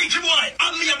from Nature Boy.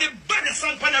 And me have the baddest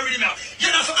song pan already now. You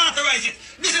have to authorize it.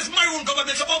 This is my own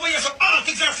government, so over here, so all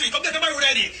things are free. Come get to my room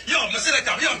ID. Yo, my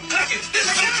selector, yo, clock it. This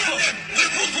is my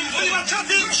you are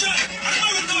chatting Russian. And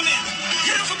my own government.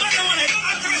 You have to buy the one,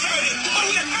 authorize already. But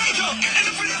we get out of and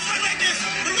the police fight like this.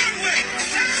 The wrong way.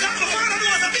 Stop the fire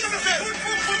doors, I think of myself.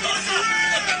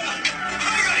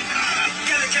 Alright,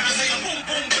 girl, you can't say a boom,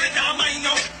 boom, put it down, mind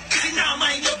now. Is it now,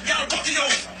 mind up, girl, got to you.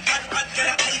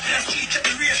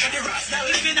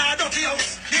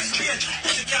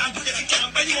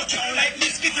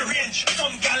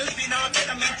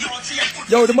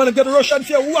 Yo, the man get a Russian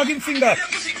fear wagging finger.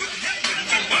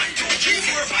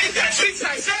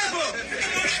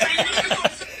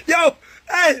 Yo,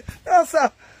 hey, that's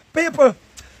people.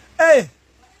 Hey,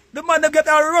 the man get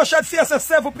a Russian fear for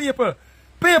several people.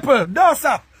 People, that's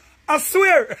I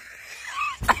swear.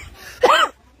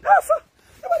 That's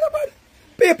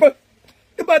people.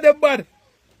 The man them bad.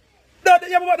 No,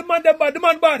 the man them bad. The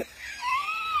man bad.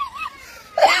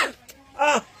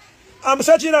 I'm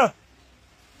Regina.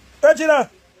 Regina.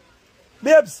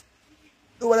 Babes.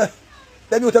 Let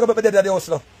me talk about my dad at the house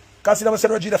now. Because I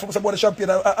said Regina from some body champion.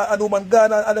 I know man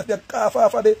gone and left me a calf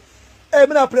off of the. Hey, I'm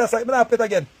not play it. I'm not play it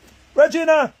again.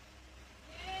 Regina.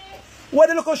 What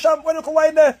the look champ? What the look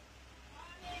wine there?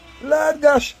 Lord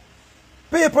gosh.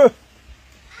 People.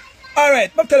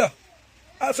 Alright, I'm telling you.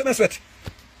 I'll say my sweat.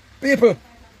 People.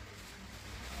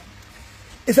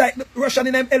 It's like Russian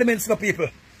in them elements, no people.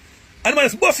 And the man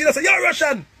is bossy and say, you're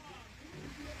Russian.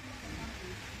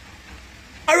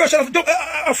 A Russian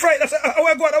a fright. I say, how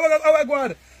I go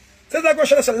on? Says like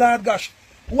Russian, I say, Lord gosh.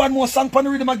 One more song pan the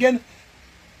rhythm again.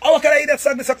 How can I hear that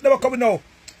song? This song never coming now.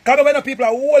 Because when the people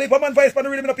are whole heap of man voice pan the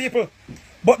rhythm of the people.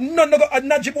 But none of a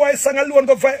Najib Boy song alone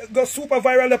go super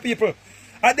viral the people.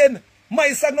 And then my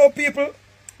song now people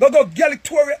go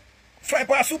Galactorial. Fly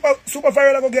for a super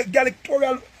viral and go get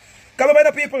Galactorial. Come by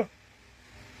the people.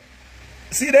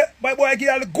 See that? My boy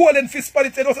give you the golden fist for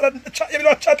it. You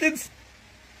know chattings?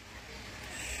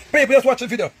 People just watch the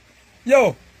video.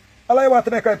 Yo, all I want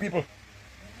to make right people.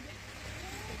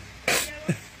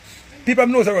 People have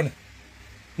nose around.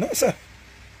 No sir.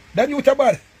 That youth are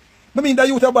bad. I mean that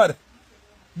youth are bad.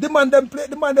 The man them play,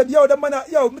 the man them, yo, the man,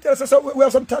 yo, me tell you so, we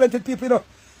have some talented people, you know.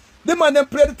 The man them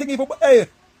play the thing even, hey.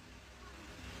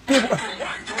 People,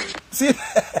 see,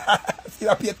 see,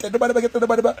 I pay 10, nobody get to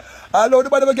nobody, I know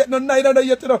nobody get no 9 or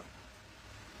 8, you know.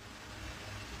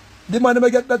 The man them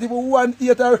get not even 1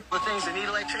 8 or. Things that need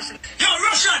electricity. Yo,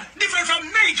 Russian, different from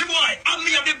Nature Boy, and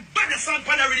me have the baddest song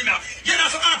pan already now. You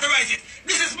have to authorize it.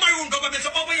 This is my own government, so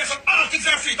over here, so all things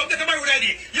are free. Come get the maroon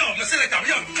ID. Yo, my selector,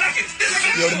 yo, clock it.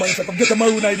 Yo, the man said, come get the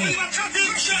maroon ID.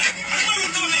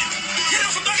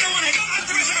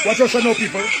 Watch Russia now,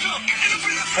 people.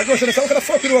 I go to the south of the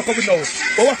fuck you walk up with now.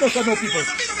 But what else I know people?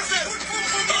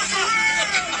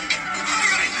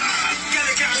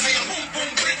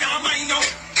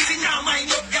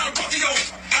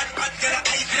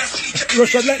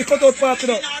 Russian like the cutout part, you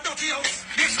know.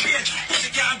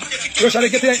 Russian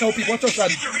like get it now, people. What's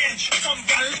Russian?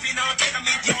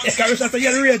 Russian say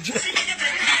you're rage.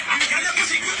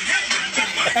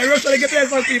 Russian like get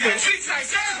it now, people.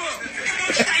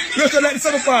 Russian like the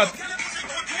southern part.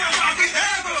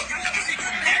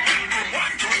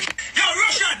 Yo,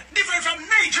 Russian, different from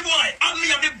nature boy. I'm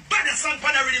me of the baddest song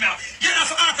for the rhythm now. You have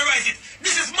to authorize it.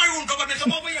 This is my own government, so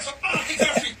over here, so all things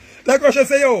are free. Like Russian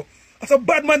say, yo. That's a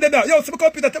bad man there now. Yo, see my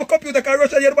computer, can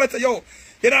Russian hear the man say, yo,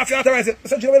 you don't have to authorize it. I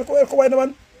said, you know, why no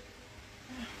man?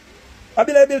 I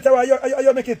be like Bill Tower,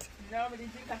 you make it. No, but the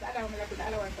drink it, I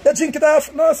don't want You drink it off?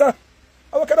 No, sir.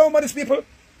 I work around with these people.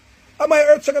 I might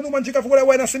hurt second woman drink off what I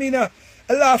want to see in a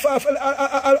laugh off,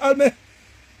 I'll me.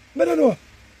 I don't know.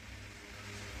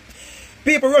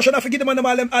 People Russian have to give them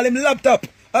all them laptop.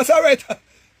 That's alright.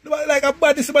 Like a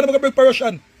bad this man, I'm going to bring for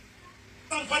Russian.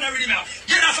 You have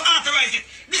to authorize it.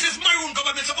 This is my own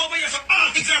government, so over here, so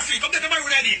all things are free. Come get to my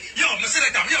own ID. Yo, I'm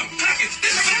select them. Yo, clock it.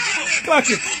 This is clock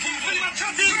it.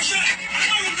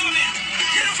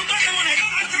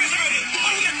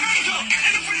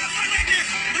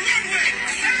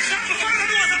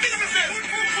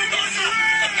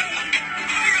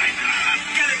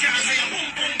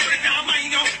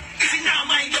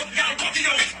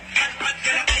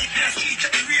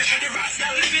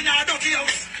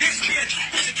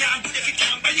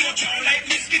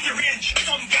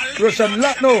 Russian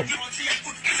lot no.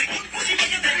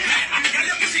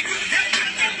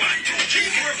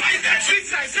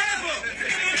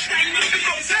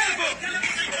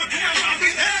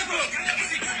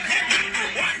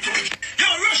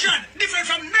 Russian, different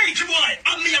from nature boy.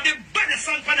 I'm me of the baddest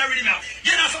song for the rhythm now.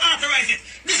 You have to authorize it.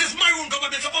 This is my own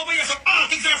government, so over here, so all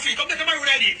things are free. Come get to my own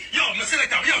ID. Yo, I'm select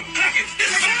them. Yo, clock it.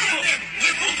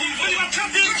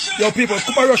 Yo, people,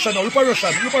 look at Russia now. Look at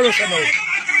Russia. Look at Russia now.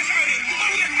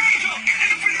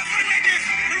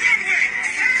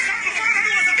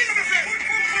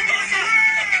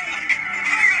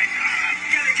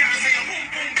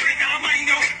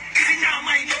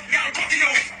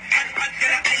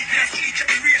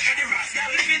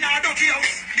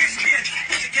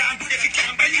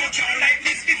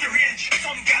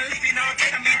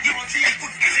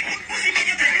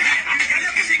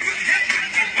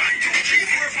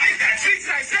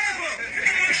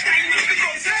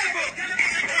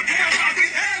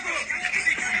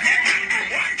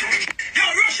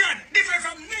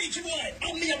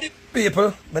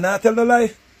 People, when I tell no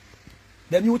lie,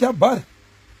 them youth are bad.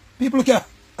 People look here,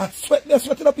 I sweat, they're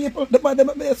sweating the people, the man, they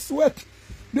make me sweat.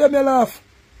 Do me laugh.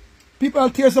 People will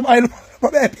tear some oil.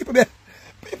 People,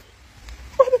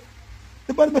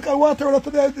 the man make a water out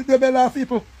of them, they may laugh,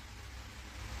 people.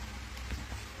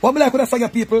 What I like with that song,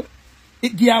 people,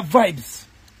 it give you vibes.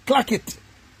 Clack it.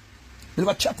 They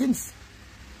have chattings.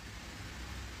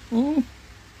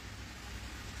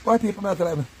 Why people not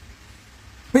tell me?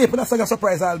 People that song a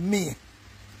surprise all me.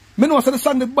 Me know so the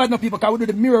song the bad no people can we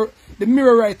do the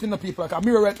mirror writing no people. Because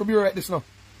mirror write this now.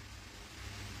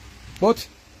 But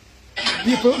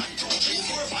people.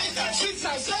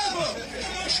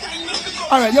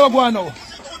 Alright, you go on now.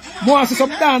 More see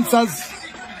some dancers.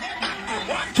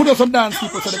 Put up some dance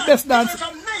people. So the best dance,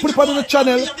 put it on the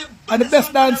channel and the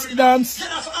best dance.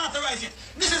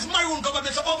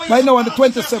 Right now on the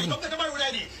 27th.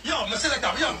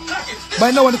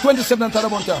 By now on the 27th of the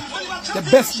month, the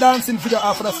best dancing video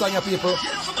after the song, people,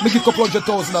 make it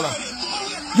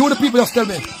 $200,000. You the people just tell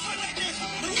me.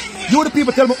 You the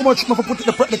people tell me how much I put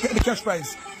the cash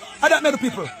prize. I don't know the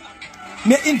people.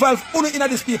 Me involve only in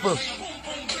these people.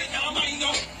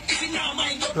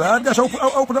 Lord gosh,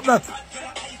 open up that.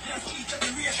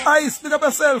 Eyes, big up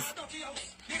yourself.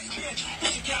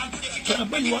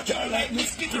 When you watch all like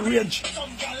this, the range.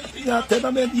 Yeah,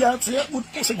 tell me, yeah,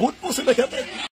 good pussy, make it.